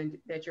successful and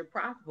that you're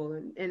profitable.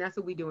 And that's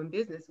what we do in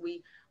business.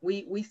 We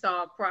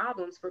solve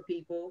problems for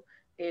people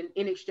in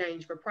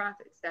exchange for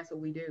profits. That's what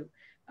we do.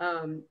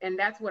 And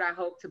that's what I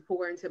hope to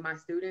pour into my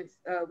students.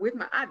 I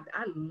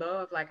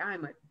love, like,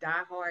 I'm a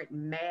diehard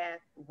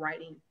math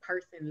writing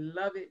person.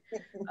 Love it.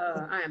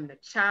 I am the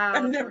child.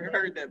 I've never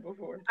heard that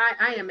before.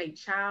 I am a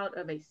child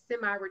of a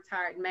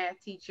semi-retired math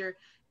teacher,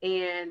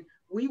 and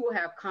we will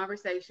have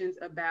conversations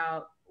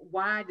about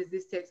why does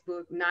this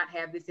textbook not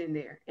have this in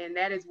there? And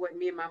that is what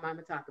me and my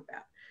mama talk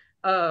about,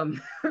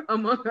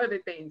 among other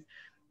things.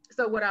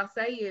 So what I'll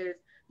say is,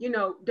 you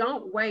know,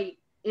 don't wait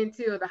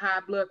until the high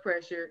blood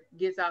pressure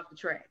gets off the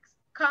tracks.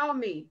 Call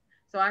me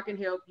so I can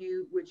help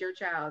you with your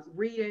child's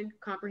reading,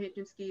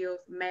 comprehension skills,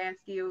 math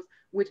skills,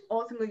 which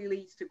ultimately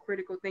leads to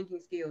critical thinking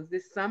skills.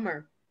 This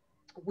summer,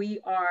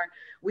 we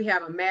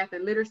have a math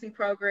and literacy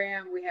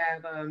program. We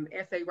have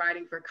essay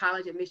writing for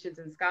college admissions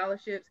and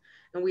scholarships.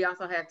 And we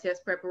also have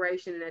test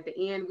preparation. And at the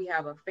end, we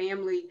have a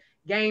family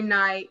game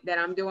night that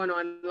I'm doing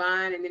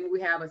online. And then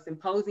we have a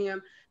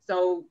symposium.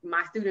 So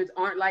my students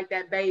aren't like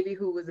that baby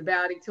who was a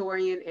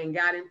valedictorian and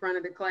got in front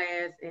of the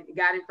class and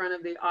got in front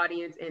of the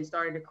audience and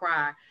started to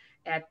cry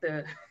at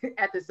the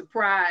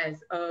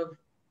surprise of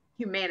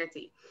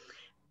humanity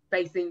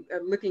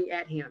looking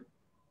at him.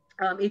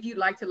 If you'd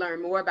like to learn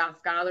more about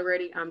Scholar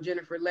Ready, I'm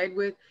Jennifer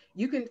Ledwith.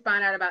 You can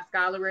find out about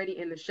Scholar Ready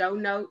in the show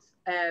notes.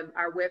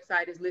 Our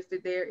website is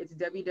listed there. It's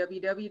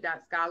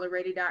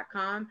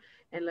www.scholarready.com.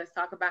 And let's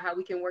talk about how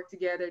we can work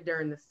together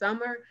during the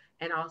summer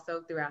and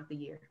also throughout the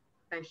year.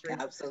 Thanks, Sharifa.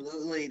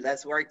 Absolutely.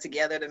 Let's work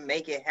together to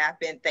make it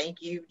happen.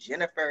 Thank you,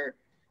 Jennifer.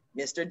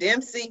 Mr.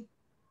 Dempsey,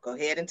 go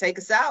ahead and take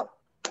us out.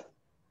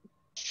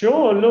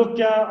 Sure. Look,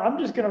 I'm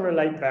just going to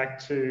relate back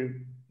to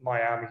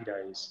my Army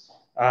days.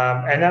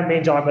 And that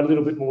means I'm a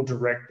little bit more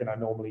direct than I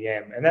normally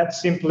am. And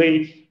that's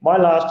simply, my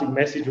lasting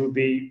message would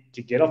be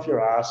to get off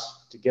your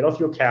ass, to get off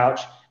your couch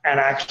and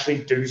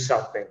actually do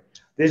something.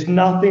 There's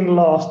nothing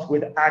lost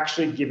with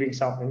actually giving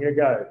something a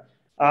go.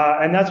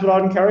 And that's what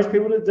I'd encourage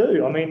people to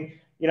do. I mean,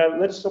 you know,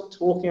 let's stop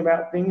talking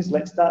about things.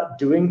 Let's start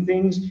doing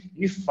things.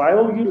 You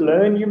fail, you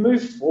learn, you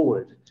move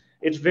forward.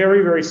 It's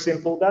very, very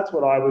simple. That's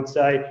what I would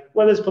say.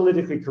 Whether it's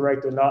politically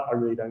correct or not, I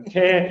really don't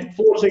care.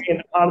 Fortunately, in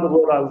the part of the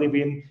world I live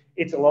in,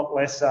 it's a lot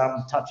less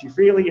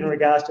touchy-feely in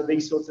regards to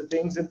these sorts of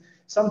things. And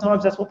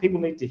sometimes that's what people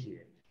need to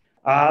hear.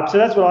 So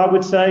that's what I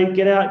would say.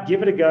 Get out,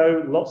 give it a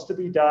go. Lots to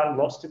be done,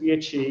 lots to be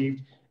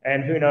achieved.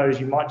 And who knows,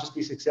 you might just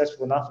be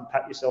successful enough and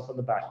pat yourself on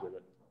the back with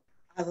it.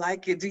 I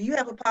like it. Do you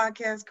have a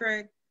podcast,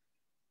 Craig?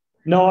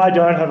 No, I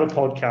don't have a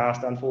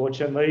podcast,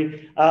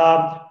 unfortunately.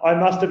 I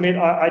must admit,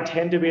 I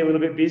tend to be a little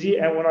bit busy,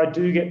 and when I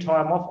do get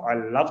time off, I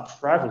love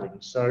traveling.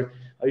 So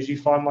I usually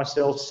find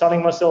myself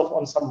sunning myself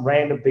on some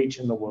random beach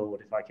in the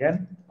world if I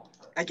can.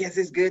 I guess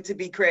it's good to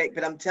be Craig,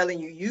 but I'm telling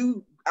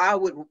you, I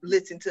would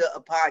listen to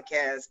a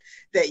podcast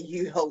that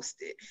you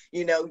hosted.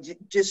 You know,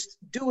 just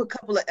do a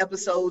couple of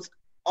episodes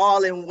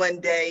all in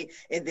one day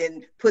and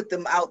then put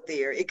them out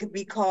there. It could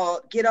be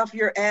called Get Off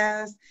Your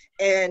Ass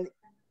and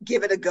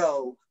Give It a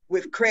Go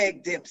with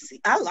Craig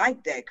Dempsey. I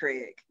like that,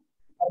 Craig.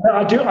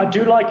 I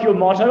do like your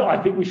motto.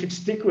 I think we should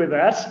stick with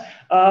that.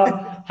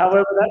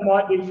 However, that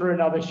might be for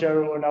another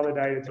show or another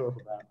day to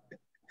talk about.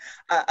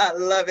 I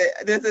love it.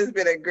 This has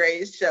been a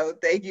great show.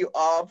 Thank you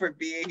all for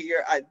being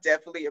here. I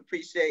definitely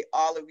appreciate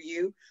all of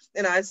you.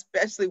 And I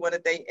especially want to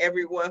thank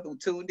everyone who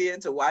tuned in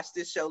to watch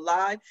this show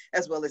live,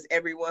 as well as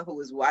everyone who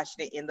is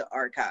watching it in the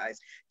archives.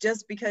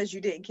 Just because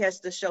you didn't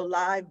catch the show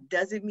live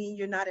doesn't mean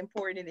you're not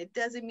important. It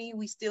doesn't mean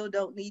we still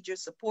don't need your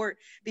support,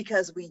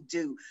 because we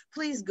do.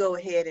 Please go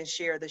ahead and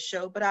share the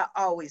show. But I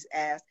always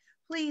ask,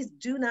 please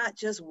do not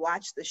just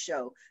watch the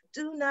show.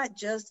 Do not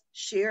just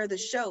share the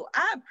show.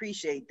 I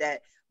appreciate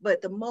that.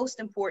 But the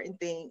most important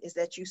thing is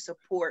that you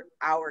support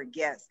our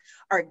guests.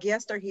 Our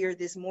guests are here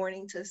this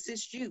morning to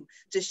assist you,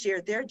 to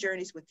share their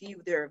journeys with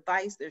you, their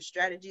advice, their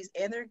strategies,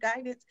 and their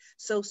guidance.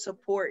 So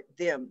support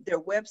them. Their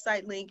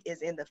website link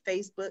is in the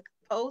Facebook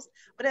post.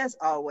 But as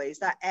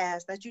always, I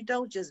ask that you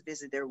don't just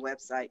visit their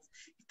websites.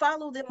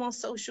 Follow them on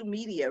social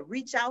media.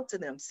 Reach out to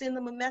them. Send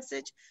them a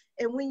message.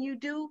 And when you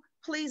do,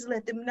 please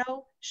let them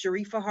know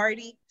Sharifa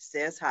Hardy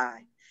says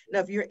hi. Now,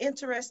 if you're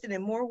interested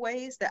in more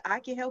ways that I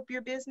can help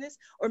your business,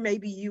 or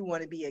maybe you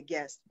want to be a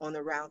guest on the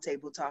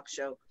Roundtable Talk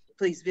Show,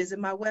 please visit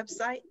my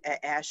website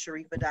at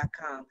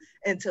asksharifa.com.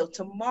 Until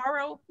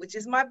tomorrow, which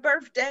is my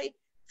birthday,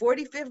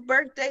 45th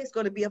birthday, it's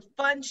going to be a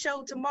fun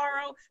show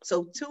tomorrow.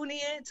 So tune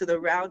in to the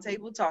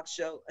Roundtable Talk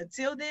Show.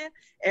 Until then,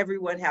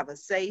 everyone have a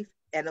safe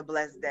and a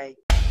blessed day.